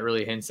 I think that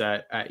really hints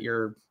at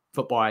your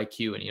football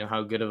IQ and,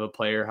 how good of a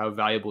player, how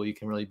valuable you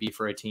can really be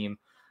for a team.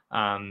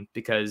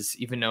 Because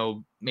even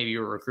though maybe you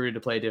were recruited to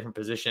play a different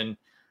position,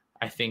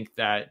 I think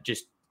that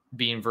just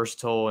being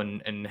versatile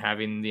and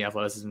having the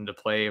athleticism to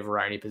play a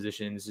variety of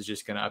positions is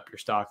just going to up your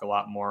stock a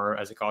lot more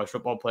as a college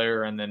football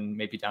player, and then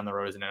maybe down the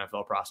road as an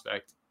NFL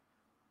prospect.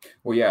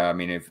 Well, yeah, I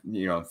mean, if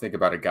think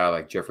about a guy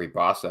like Jeffrey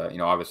Bassa,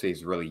 obviously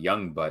he's really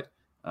young, but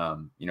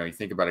you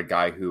think about a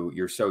guy who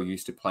you're so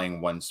used to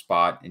playing one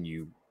spot and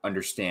you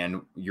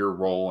understand your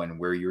role and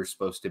where you're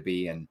supposed to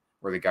be and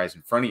where the guys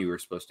in front of you are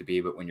supposed to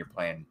be. But when you're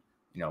playing,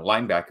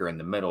 linebacker in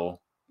the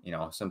middle,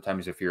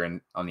 sometimes if you're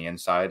on the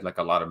inside, like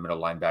a lot of middle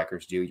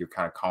linebackers do, you're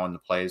kind of calling the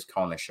plays,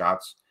 calling the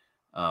shots.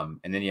 And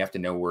then you have to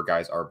know where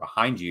guys are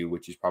behind you,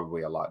 which is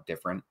probably a lot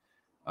different.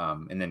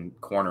 And then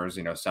corners,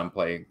 some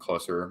play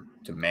closer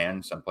to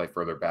man, some play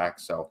further back.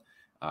 So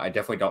I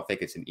definitely don't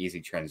think it's an easy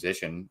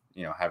transition,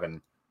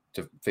 having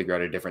to figure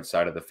out a different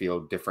side of the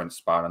field, different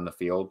spot on the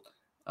field.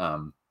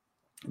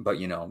 But,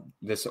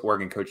 this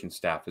Oregon coaching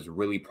staff has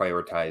really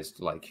prioritized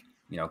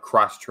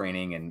cross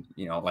training and,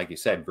 like you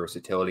said,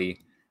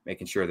 versatility,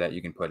 making sure that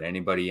you can put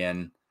anybody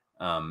in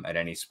at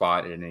any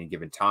spot at any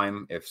given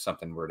time if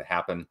something were to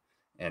happen.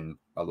 And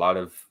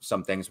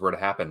some things were to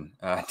happen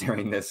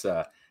during this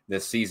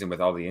season with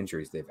all the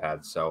injuries they've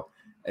had. So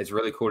it's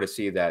really cool to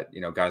see that,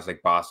 guys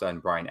like Bassa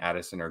and Bryan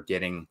Addison are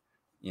getting,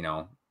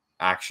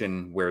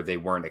 action where they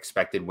weren't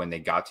expected when they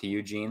got to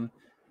Eugene.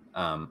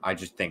 I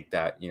just think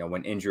that,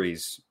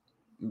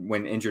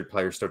 when injured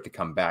players start to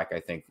come back, I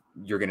think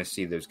you're going to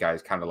see those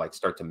guys kind of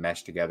start to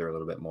mesh together a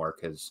little bit more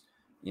because,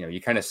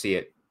 you kind of see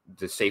it.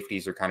 The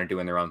safeties are kind of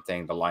doing their own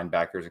thing. The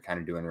linebackers are kind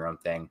of doing their own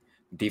thing.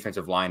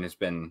 Defensive line has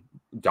been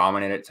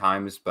dominant at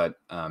times, but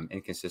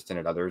inconsistent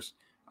at others.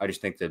 I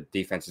just think the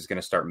defense is going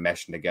to start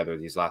meshing together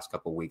these last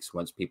couple of weeks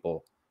once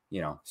people,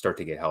 start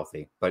to get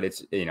healthy. But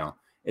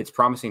it's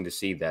promising to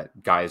see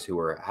that guys who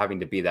are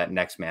having to be that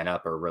next man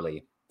up are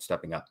really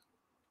stepping up.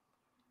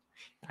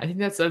 I think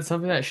that's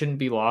something that shouldn't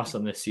be lost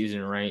on this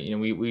season, right?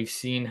 We've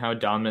seen how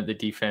dominant the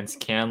defense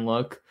can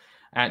look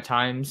at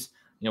times.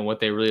 What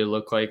they really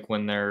look like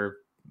when they're,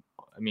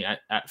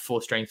 at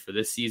full strength for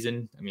this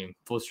season.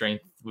 Full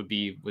strength would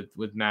be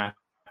with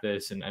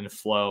Mathis and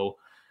Flo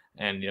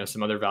and,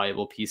 some other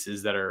valuable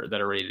pieces that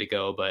are ready to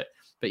go. But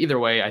either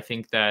way, I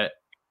think that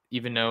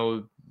even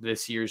though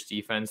this year's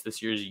defense,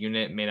 this year's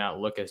unit may not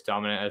look as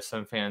dominant as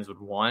some fans would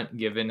want,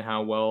 given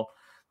how well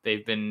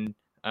they've been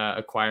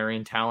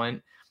acquiring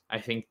talent, I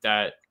think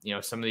that,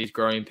 some of these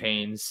growing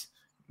pains,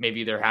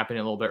 maybe they're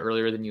happening a little bit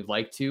earlier than you'd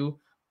like to,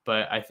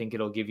 but I think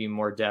it'll give you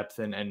more depth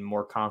and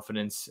more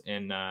confidence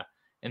in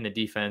the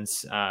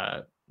defense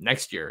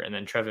next year. And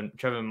then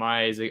Trevin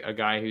Mai is a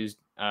guy who's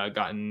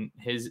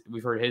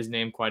we've heard his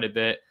name quite a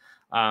bit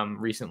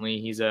recently.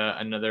 He's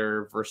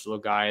another versatile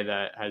guy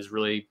that has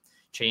really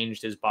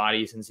changed his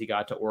body since he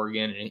got to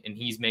Oregon, and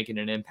he's making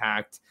an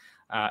impact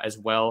as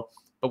well.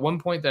 But one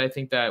point that I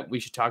think that we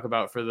should talk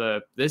about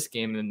for this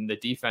game and the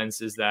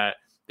defense is that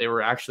they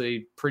were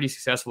actually pretty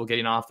successful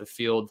getting off the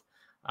field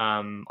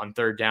on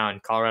third down.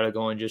 Colorado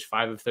going just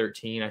 5 of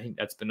 13. I think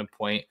that's been a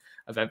point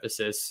of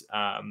emphasis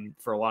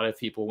for a lot of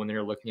people when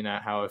they're looking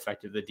at how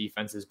effective the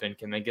defense has been.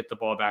 Can they get the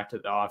ball back to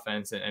the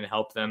offense and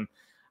help them,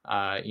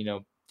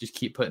 just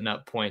keep putting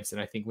up points? And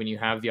I think when you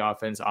have the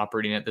offense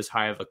operating at this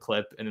high of a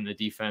clip and then the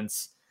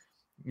defense,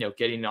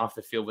 getting off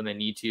the field when they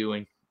need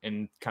to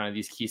and kind of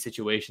these key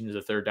situations,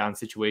 the third down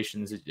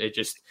situations,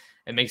 it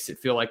makes it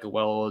feel like a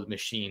well-oiled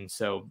machine.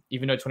 So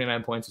even though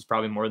 29 points is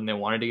probably more than they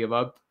wanted to give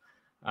up,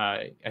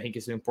 I think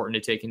it's important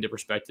to take into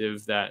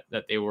perspective that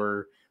they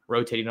were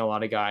rotating a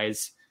lot of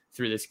guys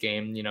through this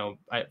game.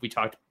 We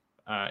talked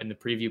in the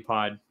preview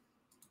pod,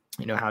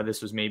 how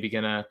this was maybe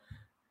going to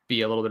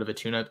be a little bit of a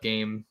tune-up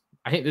game.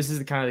 I think this is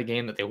the kind of the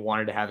game that they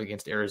wanted to have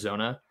against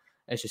Arizona.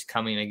 It's just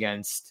coming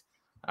against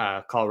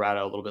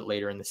Colorado a little bit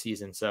later in the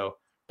season. So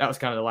that was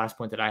kind of the last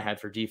point that I had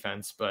for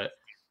defense, but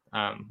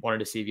wanted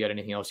to see if you had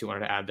anything else you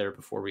wanted to add there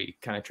before we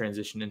kind of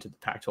transition into the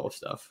Pac-12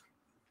 stuff.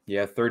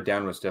 Yeah, third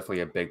down was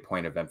definitely a big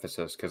point of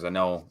emphasis because I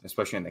know,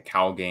 especially in the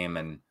Cal game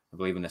and I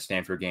believe in the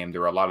Stanford game,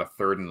 there were a lot of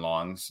third and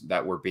longs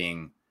that were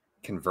being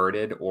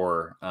converted,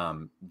 or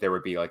there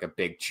would be like a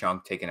big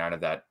chunk taken out of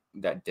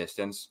that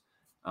distance.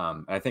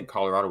 And I think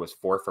Colorado was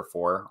 4 for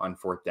 4 on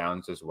fourth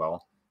downs as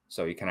well.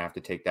 So you kind of have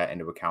to take that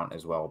into account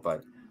as well.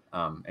 But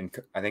and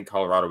I think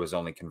Colorado was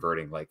only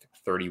converting like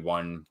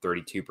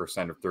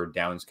 32% of third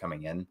downs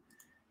coming in.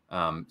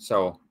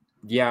 So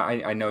yeah,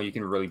 I know you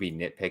can really be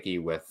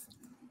nitpicky with,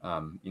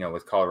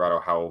 with Colorado,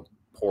 how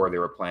poor they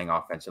were playing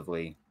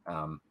offensively.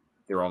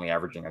 They were only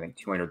averaging, I think,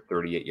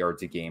 238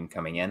 yards a game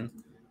coming in.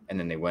 And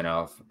then they went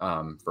off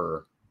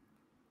for,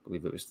 I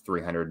believe it was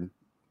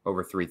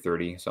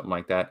 330, something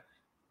like that.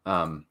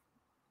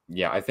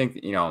 I think,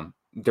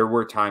 there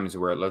were times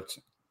where it looked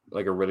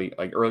like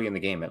early in the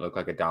game, it looked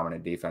like a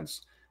dominant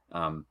defense.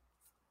 And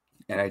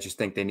I just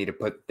think they need to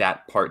put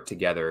that part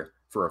together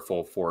for a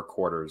full 4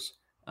 quarters.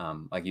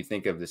 Like you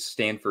think of the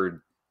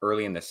Stanford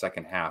early in the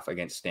second half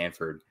against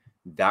Stanford,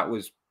 that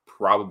was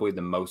probably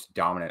the most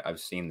dominant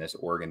I've seen this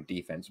Oregon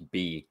defense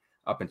be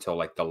up until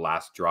like the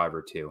last drive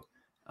or two.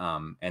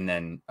 And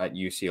then at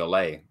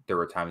UCLA, there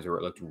were times where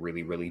it looked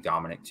really, really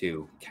dominant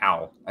too.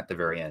 Cal at the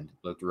very end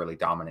looked really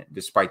dominant,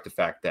 despite the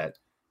fact that,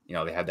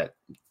 they had that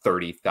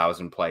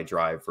 30,000 play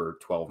drive for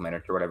 12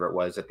 minutes or whatever it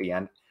was at the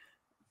end.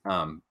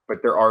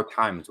 But there are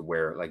times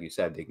where, like you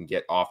said, they can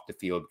get off the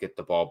field, get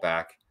the ball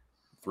back,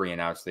 3 and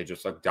outs. They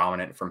just look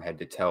dominant from head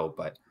to toe.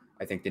 But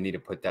I think they need to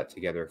put that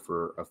together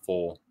for a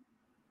full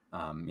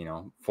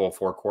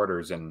 4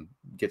 quarters and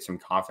get some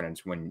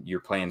confidence when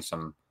you're playing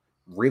some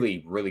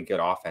really, really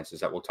good offenses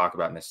that we'll talk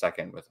about in a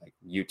second with like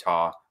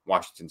Utah,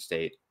 Washington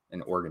State,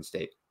 and Oregon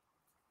State.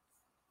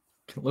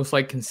 It looks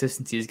like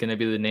consistency is going to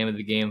be the name of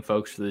the game,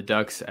 folks, for the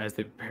Ducks as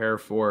they prepare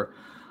for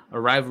a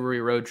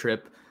rivalry road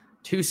trip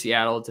to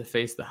Seattle to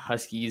face the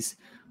Huskies.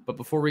 But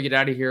before we get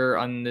out of here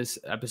on this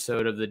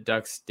episode of the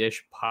Ducks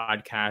Dish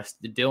podcast,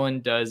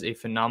 Dylan does a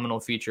phenomenal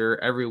feature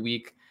every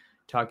week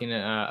talking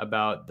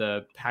about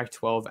the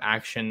Pac-12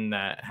 action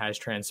that has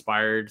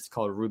transpired. It's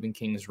called Reuben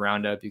King's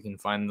Roundup. You can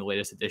find the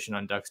latest edition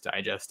on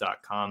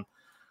ducksdigest.com.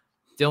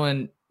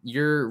 Dylan,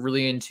 you're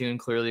really in tune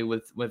clearly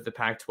with the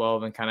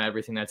Pac-12 and kind of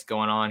everything that's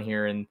going on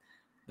here in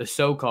the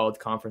so-called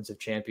Conference of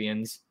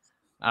Champions.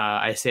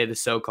 I say the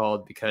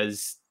so-called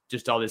because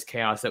just all this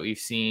chaos that we've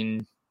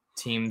seen,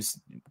 teams,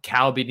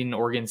 Cal beating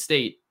Oregon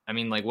State. I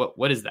mean, like,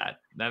 what is that?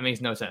 That makes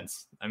no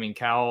sense. I mean,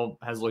 Cal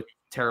has looked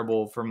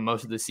terrible for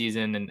most of the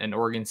season, and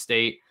Oregon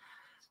State,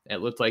 it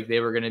looked like they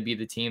were going to be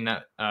the team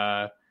that,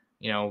 I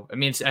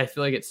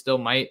feel like it still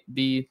might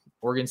be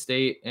Oregon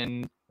State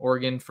and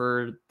Oregon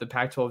for the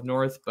Pac-12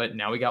 North, but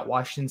now we got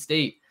Washington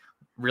State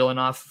reeling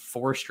off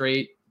 4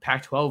 straight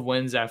Pac-12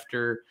 wins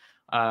after,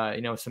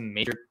 some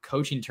major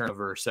coaching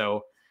turnover.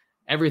 So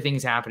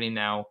everything's happening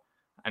now.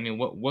 I mean,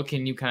 what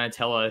can you kind of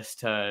tell us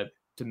to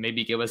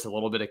maybe give us a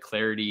little bit of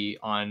clarity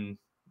on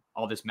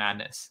all this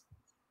madness?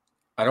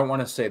 I don't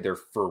want to say they're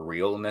for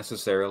real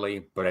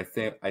necessarily, but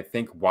I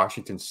think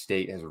Washington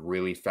State has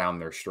really found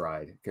their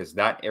stride because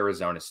that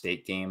Arizona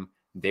State game,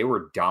 they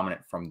were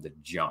dominant from the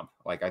jump.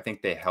 Like, I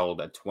think they held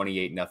a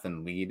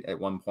 28-0 lead at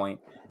one point.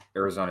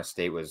 Arizona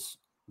State was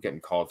getting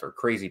called for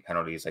crazy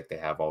penalties like they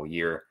have all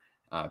year,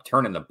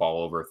 turning the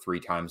ball over 3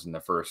 times in the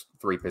first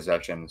 3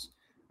 possessions.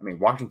 I mean,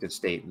 Washington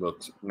State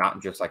looked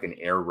not just like an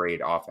air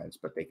raid offense,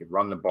 but they could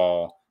run the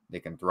ball,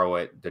 they can throw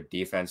it. The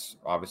defense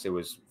obviously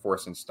was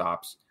forcing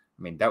stops.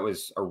 I mean, that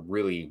was a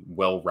really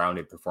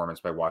well-rounded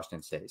performance by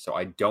Washington State. So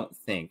I don't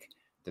think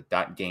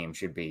that game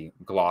should be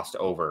glossed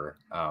over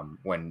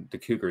when the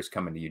Cougars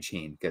come into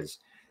Eugene, because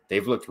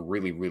they've looked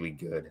really, really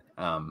good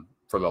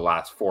for the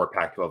last 4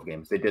 Pac-12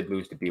 games. They did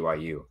lose to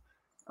BYU,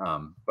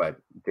 but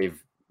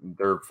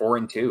they're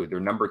 4-2. They're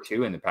number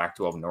 2 in the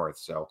Pac-12 North.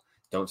 So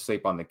don't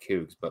sleep on the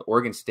Cougs. But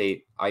Oregon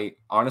State, I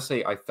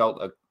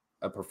felt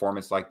a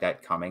performance like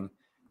that coming.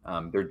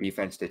 Their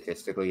defense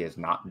statistically has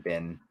not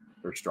been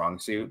their strong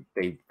suit.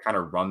 They kind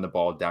of run the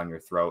ball down your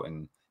throat,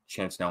 and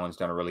Chance Nolan's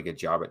done a really good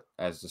job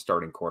as the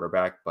starting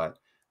quarterback, but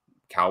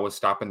Cal was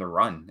stopping the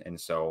run. And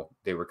so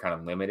they were kind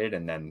of limited,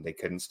 and then they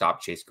couldn't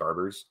stop Chase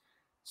Garbers.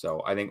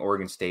 So I think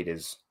Oregon State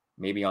is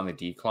maybe on the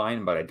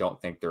decline, but I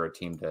don't think they're a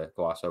team to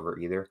gloss over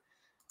either.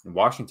 And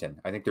Washington,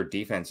 I think their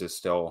defense is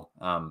still,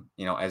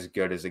 as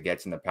good as it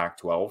gets in the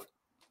Pac-12.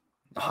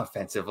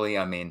 Offensively,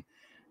 I mean,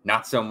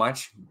 not so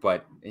much,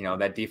 but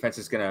that defense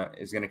is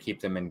gonna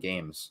keep them in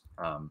games.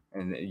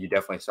 And you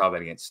definitely saw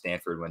that against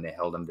Stanford when they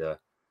held them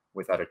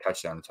without a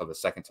touchdown until the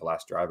second to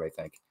last drive, I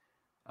think.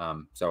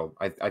 So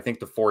I think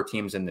the 4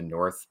 teams in the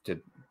North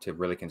to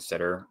really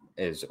consider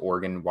is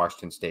Oregon,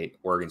 Washington State,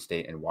 Oregon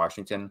State, and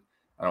Washington.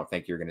 I don't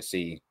think you're going to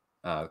see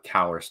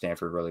Cal or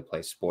Stanford really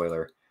play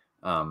spoiler.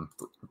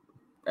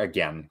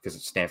 again,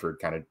 because Stanford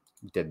kind of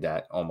did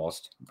that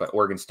almost, but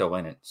Oregon's still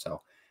in it.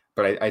 So,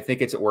 but I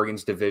think it's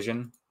Oregon's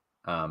division.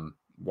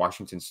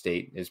 Washington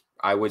State is,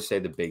 I would say,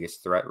 the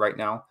biggest threat right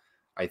now.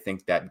 I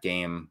think that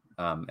game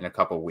in a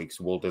couple of weeks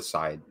will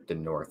decide the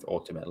North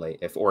ultimately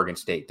if Oregon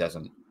State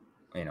doesn't,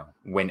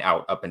 win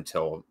out up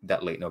until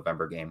that late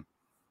November game.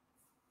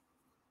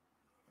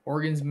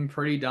 Oregon's been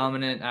pretty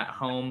dominant at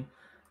home.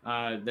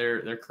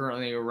 They're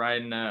currently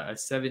riding a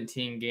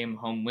 17-game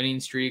home winning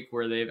streak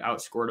where they've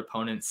outscored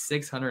opponents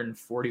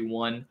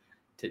 641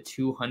 to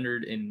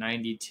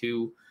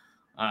 292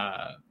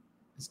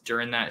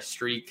 during that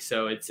streak.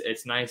 So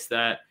it's nice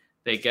that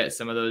they get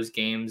some of those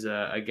games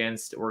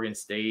against Oregon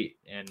State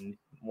and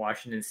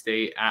Washington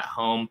State at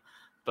home,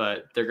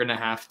 but they're gonna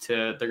have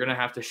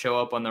to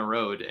show up on the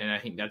road, and I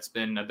think that's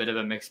been a bit of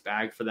a mixed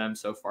bag for them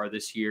so far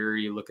this year.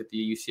 You look at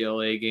the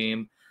UCLA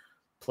game,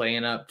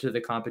 playing up to the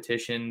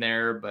competition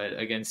there, but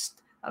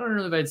against, I don't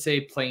know if I'd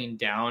say playing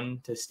down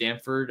to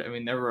Stanford. I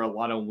mean, there were a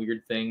lot of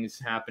weird things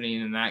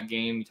happening in that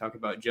game. You talk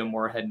about Joe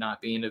Moorhead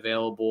not being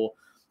available,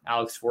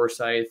 Alex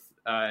Forsyth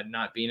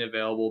not being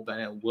available,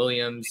 Bennett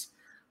Williams,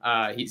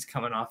 he's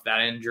coming off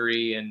that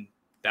injury, and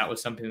that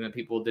was something that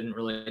people didn't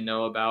really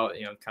know about,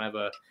 kind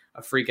of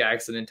a freak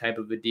accident type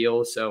of a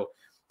deal. So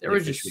there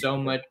was just so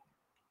much.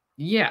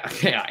 Yeah.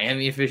 And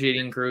the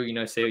officiating crew,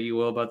 say what you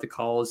will about the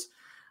calls.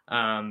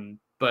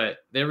 But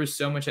there was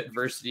so much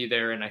adversity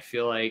there. And I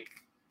feel like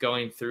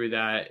going through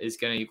that is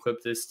going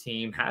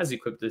to has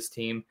equipped this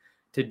team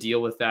to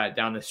deal with that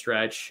down the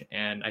stretch.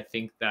 And I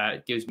think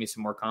that gives me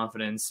some more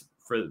confidence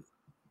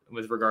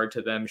with regard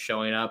to them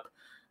showing up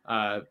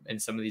in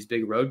some of these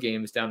big road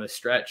games down the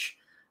stretch.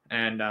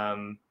 And,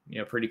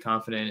 pretty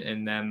confident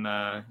in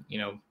them,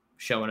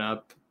 showing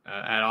up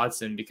at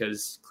Autzen,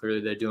 because clearly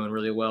they're doing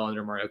really well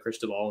under Mario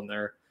Cristobal and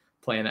they're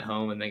playing at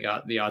home and they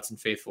got the Autzen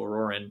faithful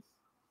roaring.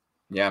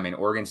 Yeah, I mean,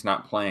 Oregon's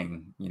not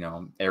playing,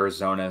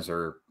 Arizona's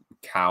or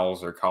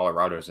Cal's or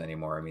Colorado's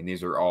anymore. I mean,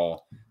 these are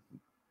all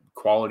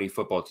quality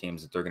football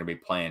teams that they're going to be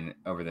playing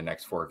over the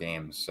next 4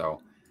 games.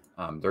 So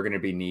they're going to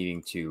be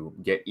needing to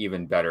get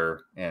even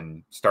better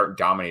and start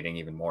dominating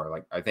even more.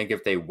 Like, I think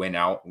if they win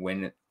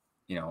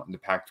the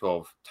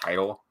Pac-12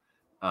 title,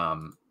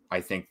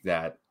 I think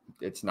that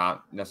it's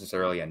not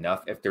necessarily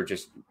enough if they're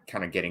just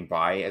kind of getting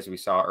by, as we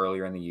saw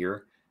earlier in the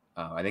year.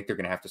 I think they're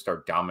going to have to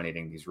start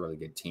dominating these really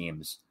good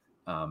teams.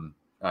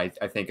 I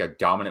think a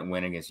dominant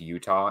win against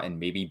Utah and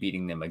maybe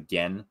beating them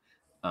again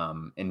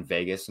in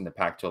Vegas in the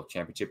Pac-12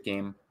 championship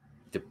game,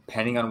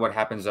 depending on what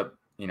happens up,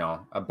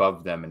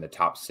 above them in the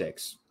top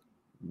 6,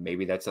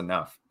 maybe that's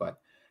enough. But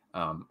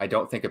I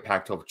don't think a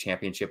Pac-12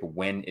 championship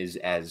win is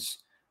as,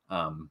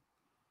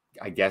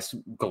 I guess,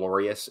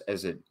 glorious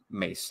as it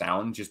may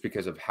sound, just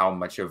because of how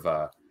much of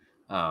a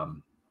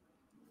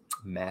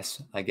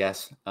mess, I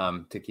guess,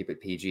 to keep it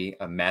PG,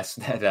 a mess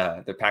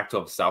that the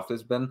Pac-12 South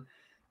has been.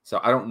 So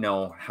I don't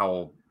know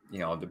how,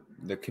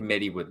 the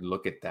committee would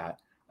look at that,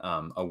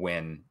 a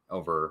win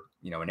over,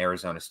 an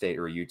Arizona State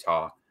or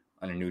Utah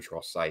on a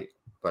neutral site.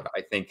 But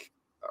I think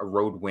a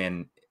road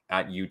win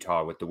at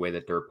Utah with the way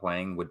that they're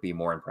playing would be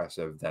more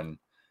impressive than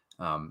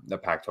the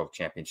Pac-12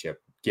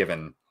 championship,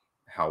 given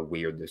how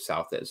weird the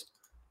South is.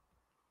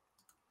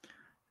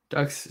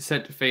 Ducks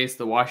set to face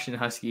the Washington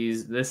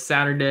Huskies this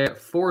Saturday at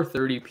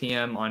 4:30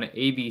 p.m. on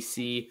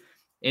ABC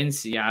in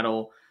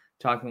Seattle.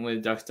 Talking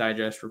with Ducks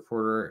Digest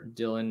reporter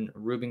Dylan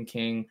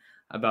Rubenking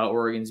about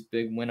Oregon's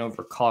big win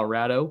over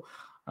Colorado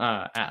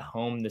at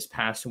home this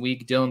past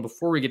week. Dylan,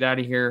 before we get out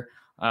of here,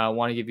 I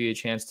want to give you a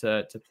chance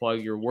to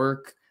plug your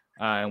work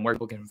and where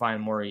people can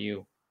find more of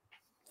you.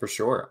 For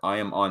sure. I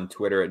am on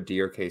Twitter at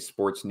DRK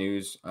Sports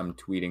News. I'm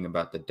tweeting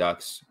about the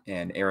Ducks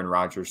and Aaron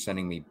Rodgers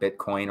sending me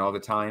Bitcoin all the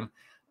time.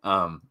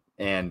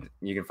 And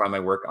you can find my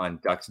work on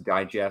Ducks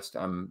Digest.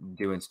 I'm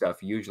doing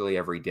stuff usually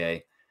every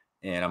day.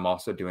 And I'm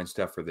also doing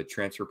stuff for the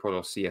Transfer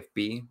Portal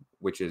CFB,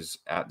 which is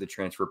at the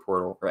Transfer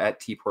Portal or at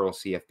T-Portal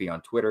CFB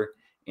on Twitter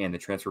and the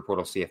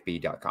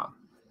TransferPortalCFB.com.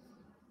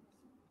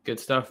 Good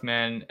stuff,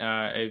 man.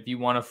 If you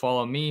want to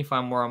follow me,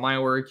 find more on my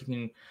work, you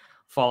can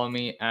follow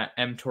me at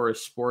mTorres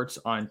Sports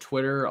on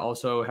Twitter.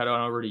 Also, head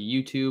on over to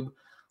YouTube,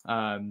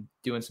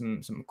 doing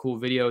some cool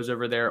videos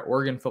over there.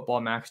 Oregon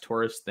Football Max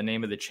Torres, the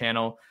name of the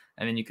channel.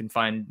 And then you can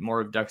find more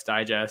of Ducks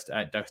Digest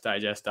at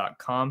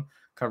ducksdigest.com,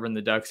 covering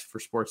the Ducks for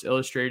Sports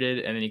Illustrated.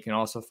 And then you can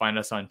also find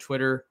us on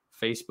Twitter,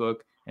 Facebook,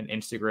 and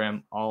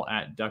Instagram, all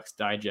at Ducks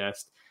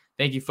Digest.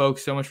 Thank you,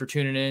 folks, so much for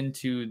tuning in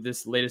to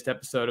this latest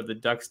episode of the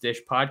Ducks Dish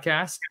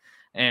podcast.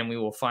 And we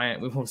will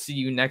see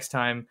you next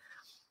time.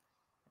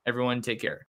 Everyone, take care.